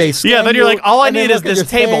and they scan then you're like, all I need is this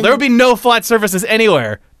table. There would be no flat surfaces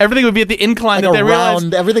anywhere. Everything would be at the incline that they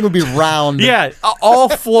realized. Everything would be round. Yeah, all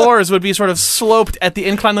floors would be sort of sloped at the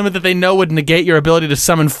incline limit that they know would negate your ability to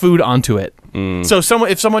summon food onto it. So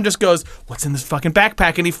if someone just goes, "What's in this fucking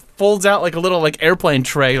backpack?" and he folds out like a little airplane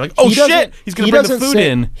tray, like, "Oh shit, he's gonna bring the food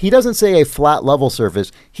in." He doesn't say a flat level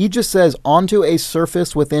surface. He just says onto a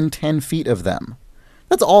surface within 10 feet of them.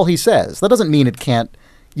 That's all he says. That doesn't mean you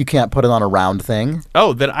can't put it on a round thing.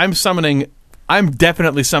 Oh, then I'm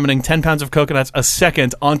definitely summoning 10 pounds of coconuts a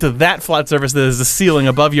second onto that flat surface that is the ceiling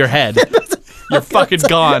above your head. You're fucking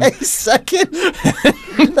gone. A second?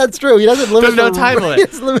 That's true. He doesn't limit He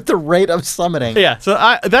doesn't limit the rate of summoning. Yeah, so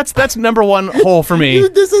that's number one hole for me.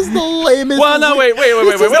 Dude, this is the lamest. Well, no, wait.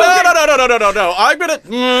 No. I'm gonna.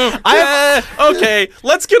 Okay,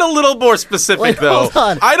 let's get a little more specific, though. Hold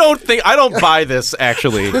on. I don't buy this,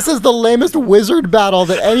 actually. This is the lamest wizard battle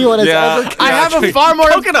that anyone has ever. I have a far more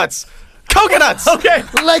Coconuts. Okay.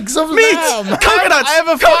 Legs of meat. lamb. Coconuts. I have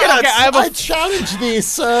a coconuts. I challenge thee,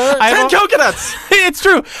 sir. 10 coconuts. It's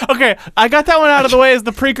true. Okay, I got that one out of the way as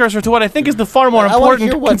the precursor to what I think is the far more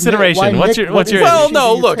important consideration. What's your? Well,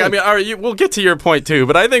 no. Look, I mean, we'll get to your point too,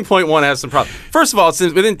 but I think point one has some problems. First of all,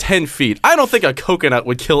 since within 10 feet, I don't think a coconut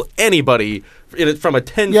would kill anybody from a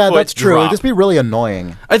 10-foot Yeah, that's true. drop. It'd just be really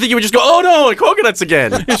annoying. I think you would just go, "Oh no, coconuts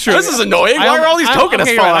again." This is annoying. Why are all these coconuts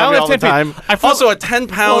falling on me all the time? Also, a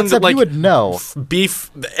 10-pound you would know. beef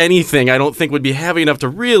anything, I don't think would be heavy enough to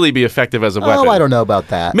really be effective as a weapon. Oh, I don't know about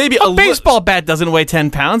that. Maybe a baseball bat doesn't weigh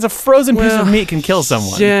 10 pounds. A frozen piece of meat can kill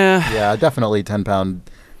someone. Yeah, definitely 10-pound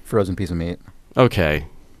frozen piece of meat. Okay.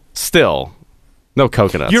 Still, no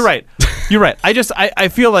coconuts. You're right. I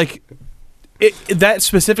feel like that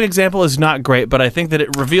specific example is not great, but I think that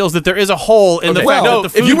it reveals that there is a hole in the fact that the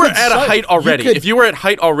food if you were at a height already, if you were at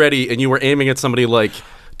height already and you were aiming at somebody like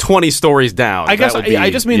 20 stories down. I guess That would be- I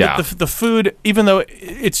just mean that the food, even though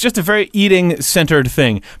it's just a very eating-centered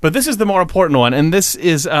thing, but this is the more important one, and this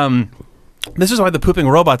is why the pooping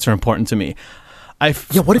robots are important to me.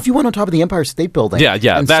 Yeah, what if you went on top of the Empire State Building? Yeah,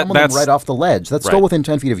 and someone that's right off the ledge. That's still right. within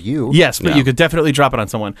 10 feet of you. Yes, but Yeah. you could definitely drop it on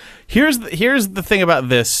someone. Here's the thing about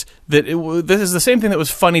this, that this is the same thing that was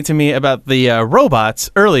funny to me about the robots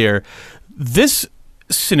earlier. This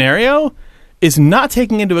scenario is not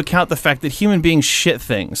taking into account the fact that human beings shit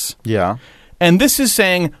things. Yeah. And this is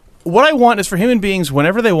saying, what I want is for human beings,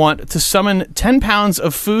 whenever they want, to summon 10 pounds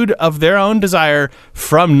of food of their own desire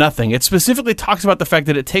from nothing. It specifically talks about the fact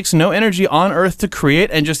that it takes no energy on Earth to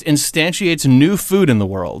create and just instantiates new food in the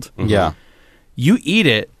world. Yeah. You eat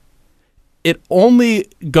it, it only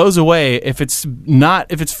goes away if it's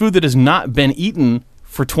food that has not been eaten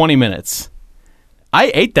for 20 minutes.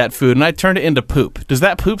 I ate that food and I turned it into poop. Does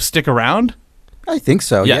that poop stick around? I think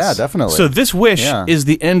so. Yes. Yeah, definitely. So this wish Yeah. is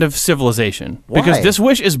the end of civilization. Why? Because this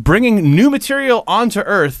wish is bringing new material onto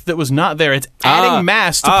Earth that was not there. It's adding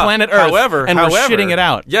mass to planet Earth, However, and we're shitting it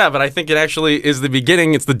out. Yeah, but I think it actually is the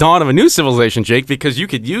beginning. It's the dawn of a new civilization, Jake, because you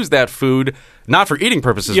could use that food not for eating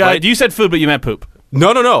purposes, Yeah, right? you said food, but you meant poop.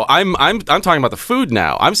 No. I'm talking about the food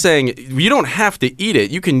now. I'm saying you don't have to eat it.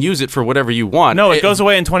 You can use it for whatever you want. No, it goes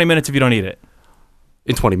away in 20 minutes if you don't eat it.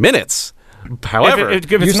 in 20 minutes. However, if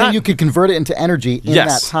You're it's saying not, you could convert it into energy in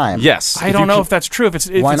yes, that time. Yes. I don't know if that's true. If it's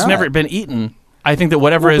Why not? never been eaten, I think that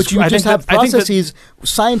whatever Well, is. but you I just think have that- I think that- processes.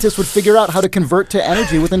 Scientists would figure out how to convert to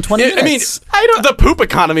energy within 20 I mean, minutes. the poop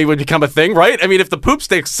economy would become a thing, right? I mean, if the poop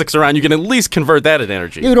sticks around, you can at least convert that into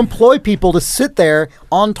energy. You would employ people to sit there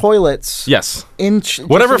on toilets. Yes. just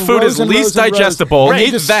Whatever in food rows is and least rows and rows, digestible, and they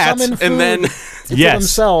eat just that, summon and then- food to Yes.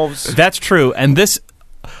 themselves. That's true. And this.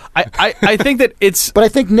 I think that it's. But I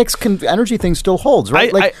think Nick's energy thing still holds,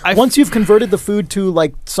 right? I- Once you've converted the food to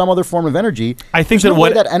like some other form of energy, I think there's that no way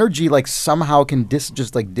what- that energy like somehow can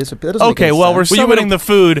just like disappear. That doesn't make Okay, any well, we're sense. summoning the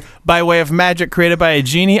food by way of magic created by a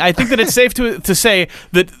genie. I think that it's safe to say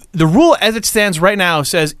that the rule as it stands right now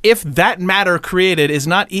says if that matter created is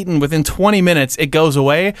not eaten within 20 minutes, it goes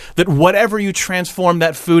away, that whatever you transform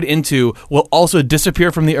that food into will also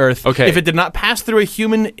disappear from the earth. Okay. If it did not pass through a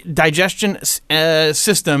human digestion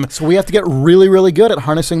system. So we have to get really, really good at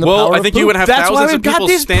harnessing the power Well, I of think poop. you would have That's why thousands we've of got people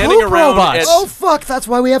these standing poop around. robots. At, Oh fuck! That's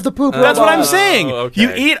why we have the poop. That's what I'm robots. saying.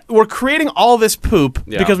 okay. We're creating all this poop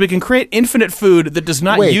Yeah. because we can create infinite food that does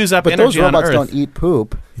not Wait, use up but those energy on robots Earth. don't eat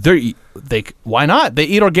poop. Why not? They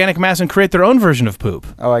eat organic mass and create their own version of poop.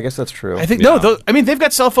 Oh, I guess that's true. I think Yeah. they've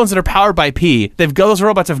got cell phones that are powered by pee. Those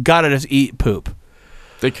robots have got to just eat poop.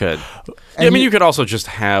 They could. And I mean, you- you could also just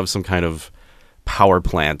have some kind of power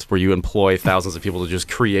plant where you employ thousands of people to just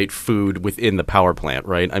create food within the power plant,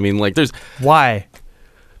 right? I mean, like, there's Why?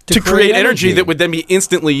 to create energy that would then be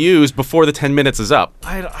instantly used before the 10 minutes is up.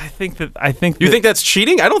 I think You think that's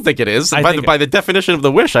cheating? I don't think it is. I think- By the definition of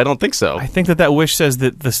the wish, I don't think so. I think that wish says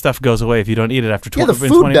that the stuff goes away if you don't eat it after 20 Yeah, the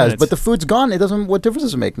in food 20 does, minutes. but the food's gone. It doesn't. What difference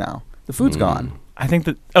does it make now? The food's gone. I think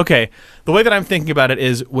that the way that I'm thinking about it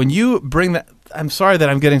is when you bring that. I'm sorry that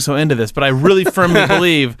I'm getting so into this, but I really firmly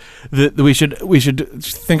believe that we should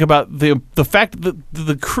think about the fact that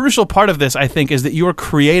the crucial part of this, I think, is that you are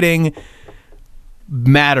creating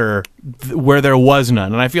matter where there was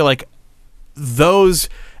none, and I feel like those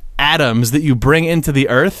atoms that you bring into the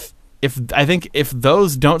earth, if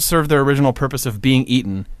those don't serve their original purpose of being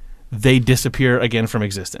eaten, they disappear again from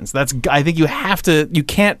existence. I think you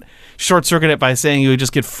can't short circuit it by saying you would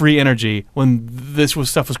just get free energy when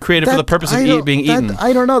stuff was created for the purpose of being eaten.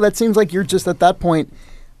 I don't know. That seems like you're just at that point.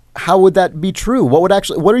 How would that be true? What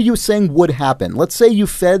are you saying would happen? Let's say you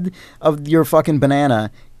fed of your fucking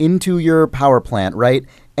banana into your power plant, right?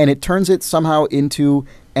 And it turns it somehow into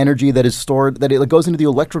energy that is stored, that it goes into the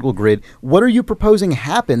electrical grid. What are you proposing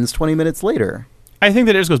happens 20 minutes later? I think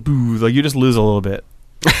that it just goes boo, like you just lose a little bit.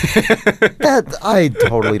 That I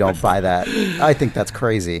totally don't buy that. I think that's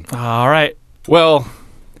crazy. All right. Well,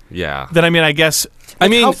 yeah. Then I guess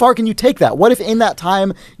How far can you take that? What if in that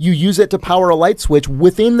time you use it to power a light switch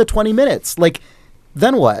within the 20 minutes? Like,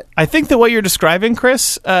 then what? I think that what you're describing,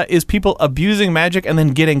 Chris, is people abusing magic and then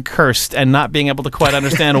getting cursed and not being able to quite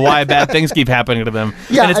understand why bad things keep happening to them.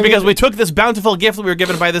 Yeah, and it's I because mean- we took this bountiful gift that we were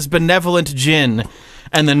given by this benevolent djinn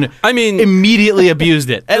and then I mean- immediately abused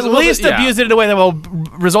it. At Well, least yeah. abused it in a way that will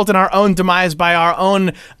result in our own demise by our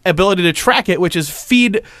own ability to track it, which is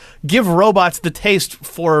give robots the taste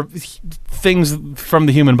for things from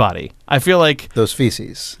the human body. I feel like, Those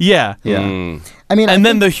feces. yeah. Yeah. I mean, And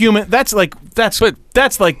then the human, that's like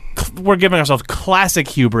we're giving ourselves classic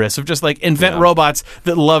hubris of just like invent robots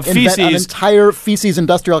that love Invent an feces. entire feces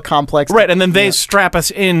industrial complex. Right, and then they strap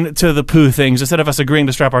us into the poo things instead of us agreeing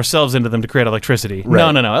to strap ourselves into them to create electricity.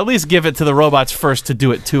 Right. No. At least give it to the robots first to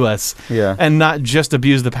do it to us. Yeah. And not just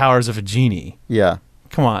abuse the powers of a genie. Yeah.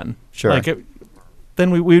 Come on. Sure. Like,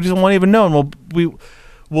 then we just won't even know, and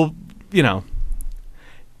we'll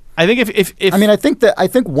I think if I mean, I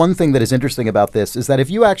think one thing that is interesting about this is that if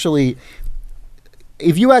you actually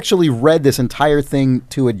read this entire thing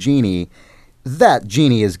to a genie, that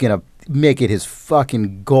genie is gonna make it his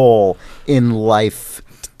fucking goal in life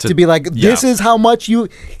to be like, this is how much you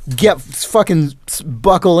get. Fucking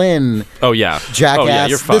buckle in. Oh yeah, jackass. Oh, yeah,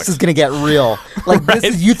 you're fucked. This is gonna get real. Like this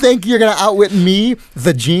is, you think you're gonna outwit me,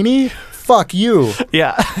 the genie? Fuck you.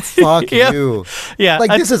 Yeah. Fuck you. Yeah.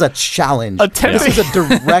 Like this is a challenge. This is a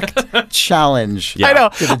direct challenge. Yeah. I know.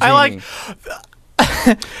 To the I like.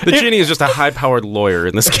 genie. The genie is just a high-powered lawyer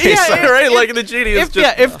in this case, Yeah, right? Like the genie is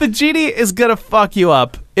just. If the genie is gonna fuck you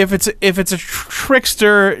up, if it's a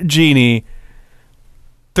trickster genie,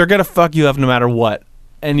 they're gonna fuck you up no matter what.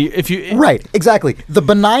 And Right, exactly. The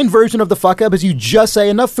benign version of the fuck up is you just say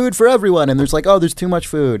enough food for everyone, and there's like, oh, there's too much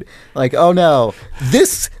food. Like, oh no,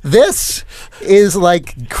 this is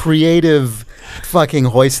like creative fucking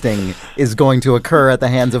hoisting is going to occur at the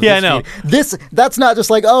hands of Yeah, this I know. genie. That's not just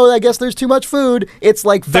like, oh, I guess there's too much food. It's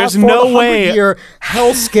like There's fast forward no way- 100-year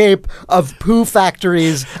hellscape of poo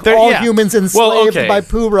factories, There- all yeah. humans enslaved okay. by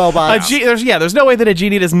poo robots. there's no way that a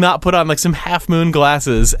genie does not put on like some half moon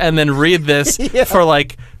glasses and then read this Yeah. for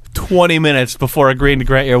like 20 minutes before agreeing to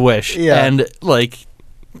grant your wish. Yeah. And like,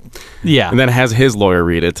 yeah. And then has his lawyer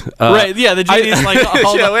read it. Right, yeah, the genie's like,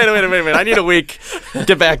 hold yeah, on. wait a minute. I need a week.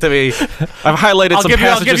 Get back to me. I've highlighted I'll some give you a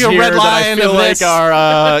passages red here that I line feel of like this.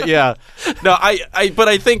 are, yeah. No, but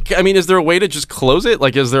I think, I mean, is there a way to just close it?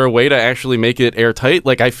 Like, is there a way to actually make it airtight?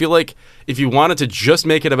 Like, I feel like if you wanted to just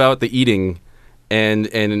make it about the eating and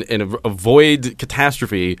avoid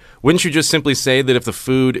catastrophe, wouldn't you just simply say that if the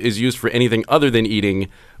food is used for anything other than eating,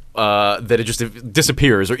 that it just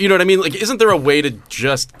disappears? Or, you know what I mean? Like, isn't there a way to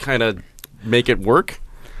just kind of make it work?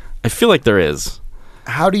 I feel like there is.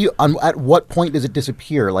 How do you? At what point does it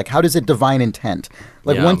disappear? Like, how does it divine intent?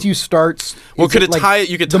 Like, Yeah. once you start, Well, is could it like tie it-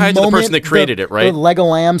 you could tie it to the person moment that created it, right? The Lego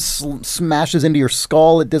lamb smashes into your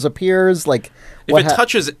skull, it disappears. Like, If what it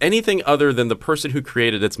touches anything other than the person who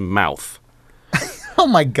created its mouth, oh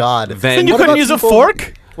my god! Then you What couldn't about use a people-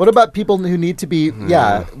 fork? What about people who need to be?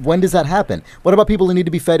 Yeah, when does that happen? What about people who need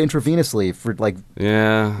to be fed intravenously for like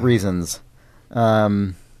yeah. reasons?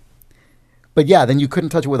 But yeah, then you couldn't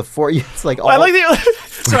touch it with a fork. It's like, I like the.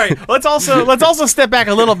 Sorry. Let's also step back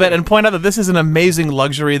a little bit and point out that this is an amazing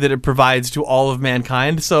luxury that it provides to all of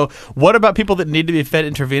mankind. So, what about people that need to be fed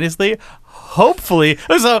intravenously? Hopefully,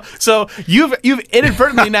 so you've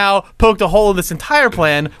inadvertently now poked a hole in this entire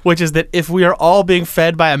plan, which is that if we are all being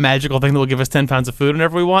fed by a magical thing that will give us 10 pounds of food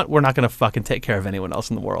whenever we want, we're not going to fucking take care of anyone else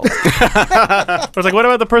in the world. It's like, what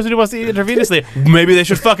about the person who wants to eat intravenously? Maybe they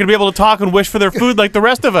should fucking be able to talk and wish for their food like the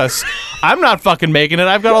rest of us. I'm not fucking making it.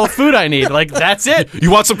 I've got all the food I need. Like, that's it.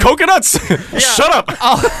 You want some coconuts? Shut up.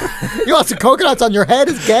 You want some coconuts on your head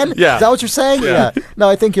again? Yeah. Is that what you're saying? Yeah. No,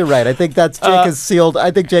 I think you're right. I think that's Jake has sealed.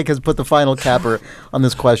 I think Jake has put the final capper on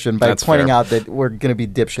this question by That's pointing fair. out that we're going to be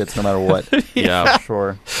dipshits no matter what. Yeah.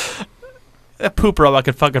 Sure. A poop robot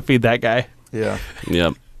could fucking feed that guy. Yeah.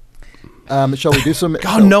 Yep. Shall we do some?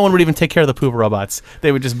 God, no one would even take care of the poop robots.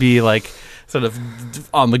 They would just be like sort of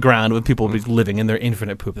on the ground with people living in their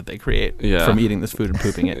infinite poop that they create Yeah. from eating this food and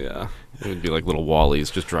pooping it. Yeah. It would be like little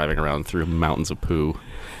Wallies just driving around through mountains of poo.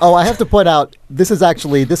 Oh, I have to point out, this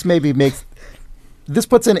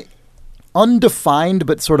puts an undefined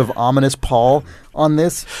but sort of ominous pall on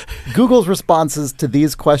this. Google's responses to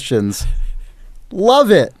these questions.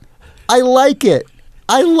 Love it. I like it.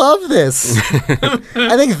 I love this.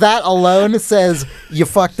 I think that alone says you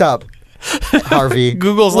fucked up, Harvey.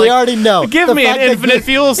 Google's we like, already know. give The me an fact that infinite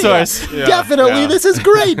fuel source. Yeah. Definitely, Yeah. this is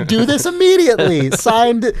great. Do this immediately.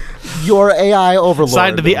 Signed, your AI overlord.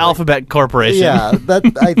 Signed to the Alphabet Corporation. Yeah,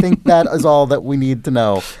 I think that is all that we need to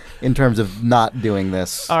know in terms of not doing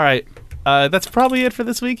this. All right. That's probably it for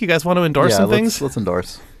this week. You guys want to endorse some things? Let's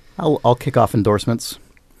endorse. I'll kick off endorsements.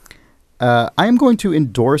 I am going to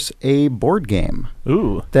endorse a board game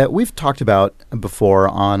Ooh. that we've talked about before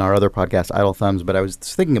on our other podcast, Idle Thumbs, but I was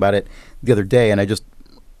thinking about it the other day, and I just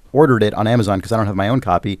ordered it on Amazon because I don't have my own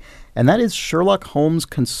copy, and that is Sherlock Holmes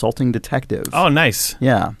Consulting Detective. Oh, nice.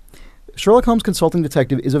 Yeah. Sherlock Holmes Consulting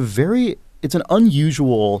Detective is it's an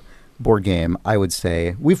unusual board game, I would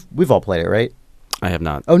say. We've all played it, right? I have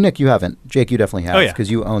not. Oh, Nick, you haven't. Jake, you definitely have Oh, yeah.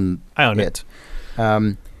 because you own I own it.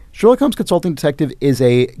 Sherlock Holmes Consulting Detective is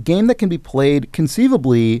a game that can be played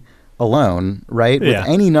conceivably alone, right? Yeah.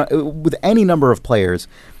 With any number of players,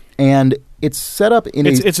 and it's set up in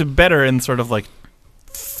it's better in sort of like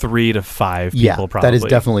 3 to 5 people. Probably that is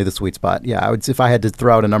definitely the sweet spot. Yeah, if I had to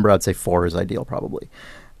throw out a number, I'd say 4 is ideal, probably.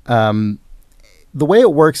 The way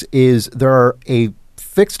it works is there are a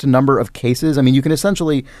fixed number of cases. I mean, you can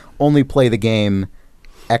essentially only play the game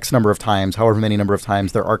X number of times, however many number of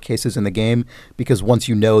times there are cases in the game, because once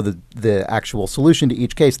you know the actual solution to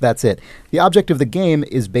each case, that's it. The object of the game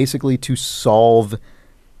is basically to solve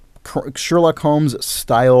Sherlock Holmes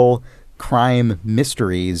style crime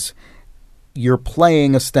mysteries. You're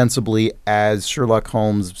playing ostensibly as Sherlock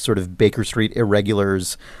Holmes, sort of Baker Street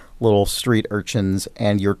irregulars, little street urchins,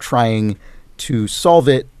 and you're trying to solve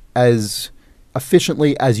it as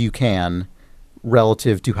efficiently as you can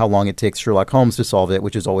relative to how long it takes Sherlock Holmes to solve it,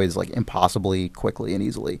 which is always like impossibly quickly and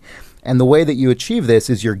easily. And the way that you achieve this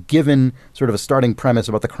is you're given sort of a starting premise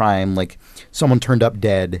about the crime, like someone turned up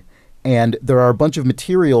dead, and there are a bunch of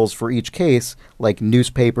materials for each case, like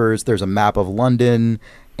newspapers, there's a map of London,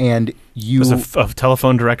 and there's a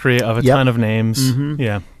telephone directory of a ton of names. Mm-hmm.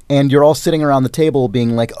 Yeah. And you're all sitting around the table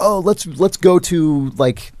being like, oh, let's go to,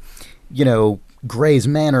 like, you know, Gray's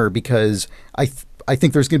Manor, because I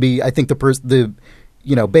think there's going to be, I think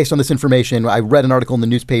based on this information, I read an article in the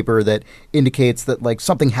newspaper that indicates that like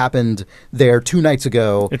something happened there 2 nights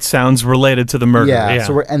ago. It sounds related to the murder. Yeah.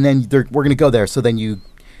 So we're going to go there. So then you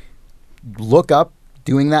look up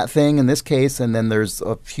doing that thing in this case, and then there's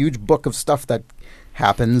a huge book of stuff that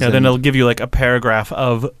happens. Yeah, then it'll give you like a paragraph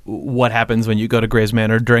of what happens when you go to Gray's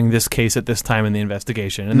Manor during this case at this time in the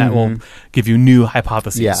investigation, and that will give you new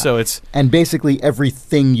hypotheses. Yeah. So it's basically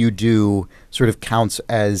everything you do sort of counts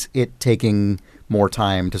as it taking more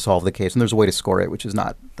time to solve the case, and there's a way to score it, which is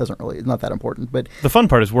not that important. But the fun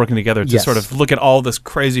part is working together to sort of look at all this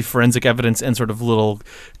crazy forensic evidence and sort of little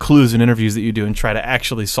clues and interviews that you do and try to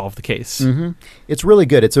actually solve the case. Mm-hmm. It's really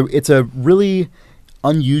good. It's a really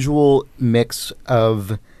unusual mix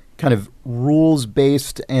of kind of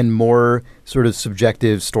rules-based and more sort of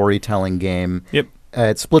subjective storytelling game. Yep.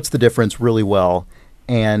 It splits the difference really well,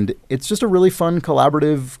 and it's just a really fun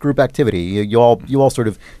collaborative group activity. You all sort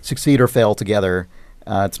of succeed or fail together.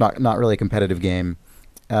 It's not really a competitive game.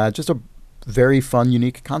 Just a very fun,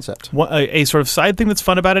 unique concept. A sort of side thing that's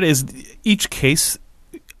fun about it is each case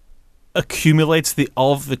accumulates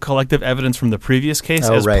all of the collective evidence from the previous case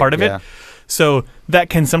as part of it. So that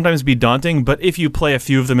can sometimes be daunting, but if you play a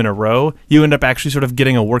few of them in a row, you end up actually sort of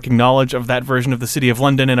getting a working knowledge of that version of the City of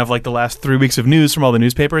London and of like the last 3 weeks of news from all the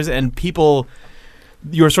newspapers, and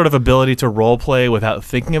your sort of ability to role play without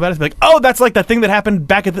thinking about it. It's like, oh, that's like that thing that happened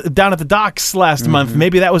back down at the docks last month.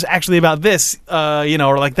 Maybe that was actually about this,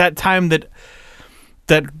 or like that time that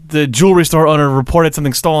the jewelry store owner reported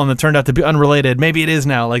something stolen that turned out to be unrelated. Maybe it is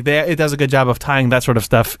now. Like it does a good job of tying that sort of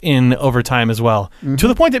stuff in over time as well, to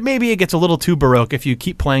the point that maybe it gets a little too baroque if you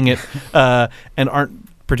keep playing it and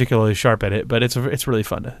aren't particularly sharp at it. But it's really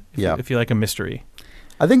fun if you like a mystery.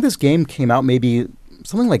 I think this game came out maybe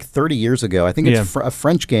something like 30 years ago. I think it's a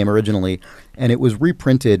French game originally, and it was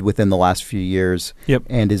reprinted within the last few years. Yep.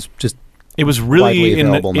 And is just it was really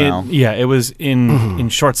available now. It was in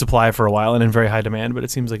short supply for a while and in very high demand, but it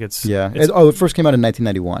seems like it first came out in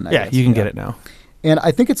 1991. I guess. You can get it now. And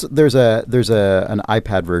I think there's an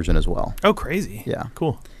iPad version as well. Oh, crazy. Yeah.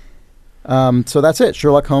 Cool. So that's it.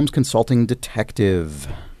 Sherlock Holmes Consulting Detective.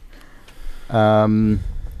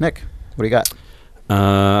 Nick, what do you got?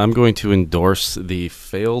 I'm going to endorse the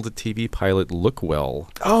failed TV pilot Look Well.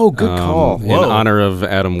 Oh, good call. In honor of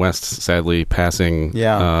Adam West sadly passing,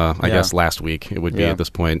 I guess last week it would be at this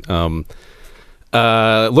point. Look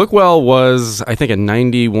Well was, I think, a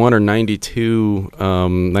 91 or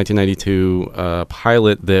 1992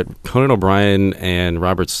 pilot that Conan O'Brien and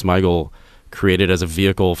Robert Smigel created as a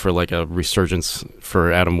vehicle for like a resurgence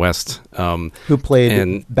for Adam West, who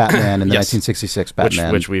played Batman in the 1966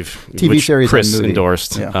 Batman, which series Chris and movie.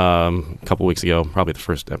 Endorsed a couple weeks ago, probably the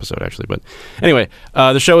first episode actually. But anyway,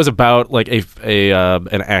 the show is about like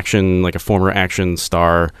an action, like a former action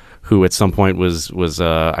star who at some point was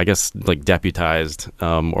I guess like deputized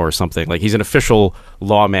or something. Like he's an official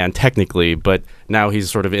lawman technically, but now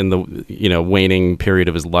he's sort of in the waning period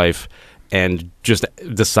of his life, and just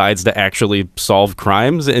decides to actually solve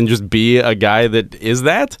crimes and just be a guy that is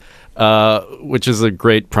that, which is a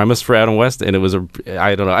great premise for Adam West. And it was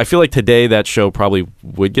I don't know. I feel like today that show probably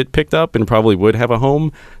would get picked up and probably would have a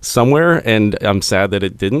home somewhere. And I'm sad that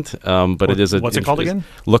it didn't. But it is what's it called again?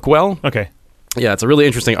 Look Well. Okay. Yeah, it's a really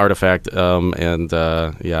interesting artifact.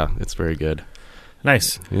 It's very good.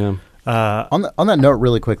 Nice. Yeah. On that note,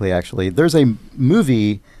 really quickly, actually, there's a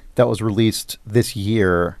movie that was released this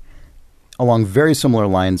year along very similar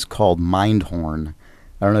lines called Mindhorn.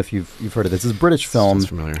 I don't know if you've heard of this. It's a British film. Sounds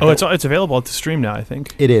familiar. Oh, it's available to stream now, I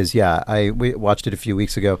think. It is, yeah. We watched it a few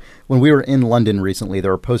weeks ago. When we were in London recently,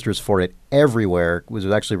 there were posters for it everywhere. It was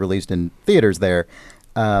actually released in theaters there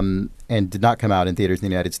and did not come out in theaters in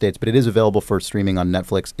the United States, but it is available for streaming on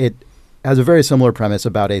Netflix. It has a very similar premise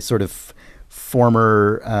about a sort of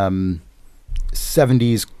former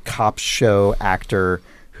 70s cop show actor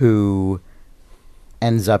who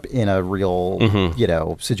ends up in a real,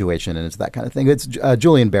 situation, and it's that kind of thing. It's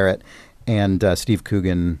Julian Barrett and Steve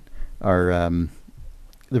Coogan are,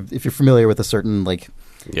 if you're familiar with a certain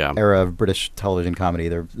era of British television comedy,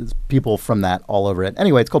 there's people from that all over it.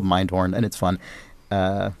 Anyway, it's called Mindhorn, and it's fun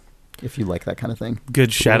if you like that kind of thing.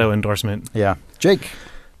 Good shadow endorsement. Yeah. Jake?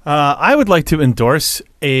 I would like to endorse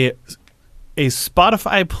a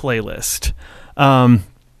Spotify playlist.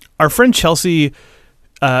 Our friend Chelsea,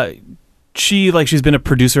 she's been a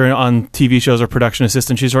producer on TV shows or production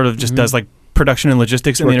assistant. She sort of just does like production and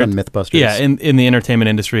logistics in on Mythbusters. Yeah, in the entertainment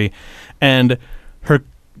industry, and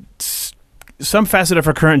some facet of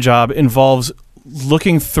her current job involves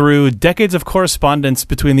looking through decades of correspondence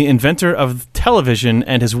between the inventor of television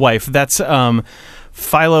and his wife. That's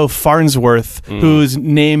Philo Farnsworth, whose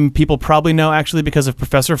name people probably know actually because of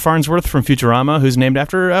Professor Farnsworth from Futurama, who's named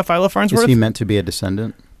after Philo Farnsworth. Is he meant to be a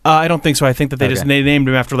descendant? I don't think so. I think that they named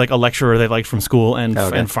him after like a lecturer they liked from school and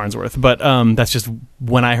Farnsworth. But that's just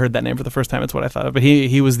when I heard that name for the first time, it's what I thought of. But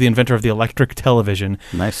he was the inventor of the electric television.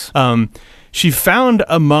 Nice. She found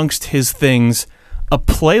amongst his things a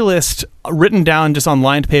playlist written down just on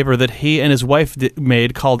lined paper that he and his wife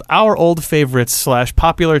made called Our Old Favorites /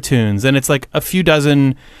 Popular Tunes. And it's like a few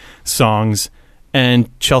dozen songs. And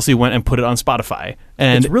Chelsea went and put it on Spotify,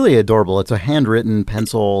 and it's really adorable. It's a handwritten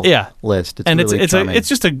pencil list. It's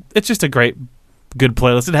just a great, good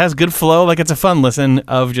playlist. It has good flow. Like it's a fun listen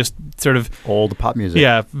of just sort of old pop music.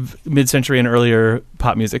 Yeah, mid-century and earlier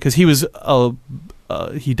pop music. Because he was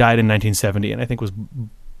he died in 1970, and I think was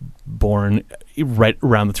born right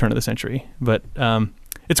around the turn of the century. But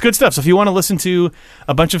it's good stuff. So if you want to listen to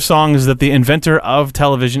a bunch of songs that the inventor of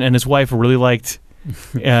television and his wife really liked.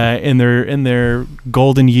 In their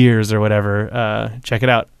golden years or whatever, check it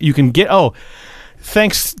out. You can get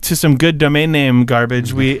thanks to some good domain name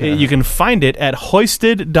garbage, you can find it at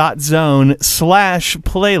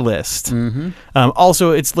hoisted.zone/playlist.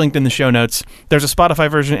 Also, it's linked in the show notes. There's a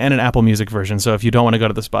Spotify version and an Apple Music version. So if you don't want to go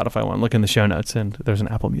to the Spotify one, look in the show notes, and there's an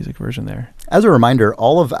Apple Music version there. As a reminder,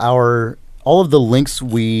 all of the links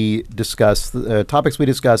we discuss, the topics we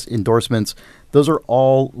discuss, endorsements, those are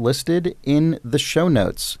all listed in the show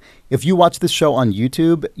notes. If you watch this show on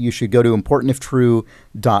YouTube, you should go to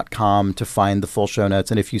importantiftrue.com to find the full show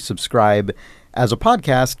notes. And if you subscribe as a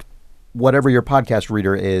podcast, whatever your podcast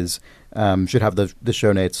reader is, should have the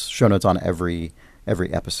show notes on every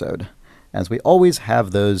episode, as we always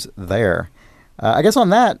have those there. I guess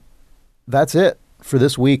on that's it for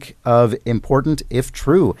this week of Important If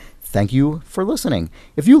True. Thank you for listening.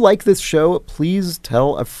 If you like this show, please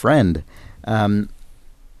tell a friend. It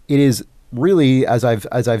is really, as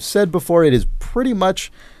I've said before, it is pretty much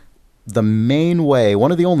the main way,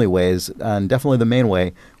 one of the only ways, and definitely the main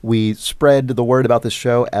way, we spread the word about this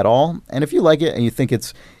show at all. And if you like it and you think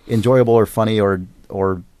it's enjoyable or funny or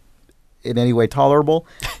in any way tolerable,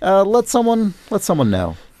 let someone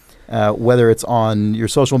know. Whether it's on your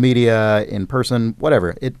social media, in person,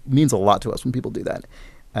 whatever. It means a lot to us when people do that.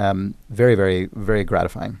 Very, very, very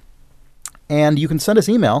gratifying. And you can send us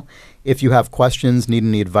email if you have questions, need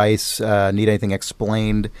any advice, need anything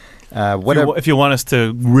explained, whatever. If you want us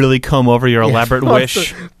to really comb over your elaborate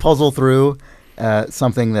wish. Puzzle through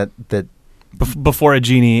something that before a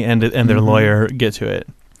genie and their lawyer get to it.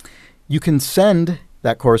 You can send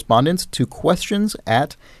that correspondence to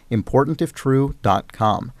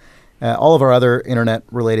questions@importantiftrue.com. All of our other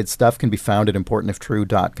internet-related stuff can be found at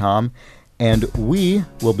importantiftrue.com. And we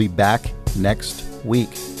will be back next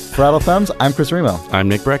week. For Idle Thumbs, I'm Chris Remo. I'm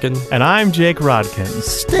Nick Brecken. And I'm Jake Rodkin.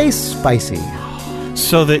 Stay spicy.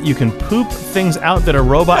 So that you can poop things out that a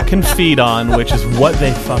robot can feed on, which is what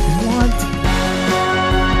they fucking want.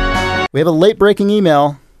 We have a late-breaking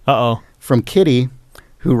email from Kitty,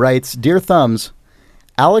 who writes, Dear Thumbs,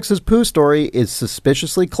 Alex's poo story is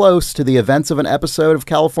suspiciously close to the events of an episode of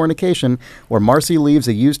Californication where Marcy leaves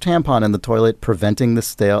a used tampon in the toilet, preventing the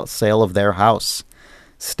sale of their house.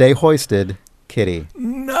 Stay hoisted, Kitty.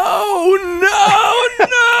 No!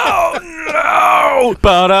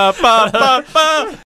 Ba-da-ba-ba-ba.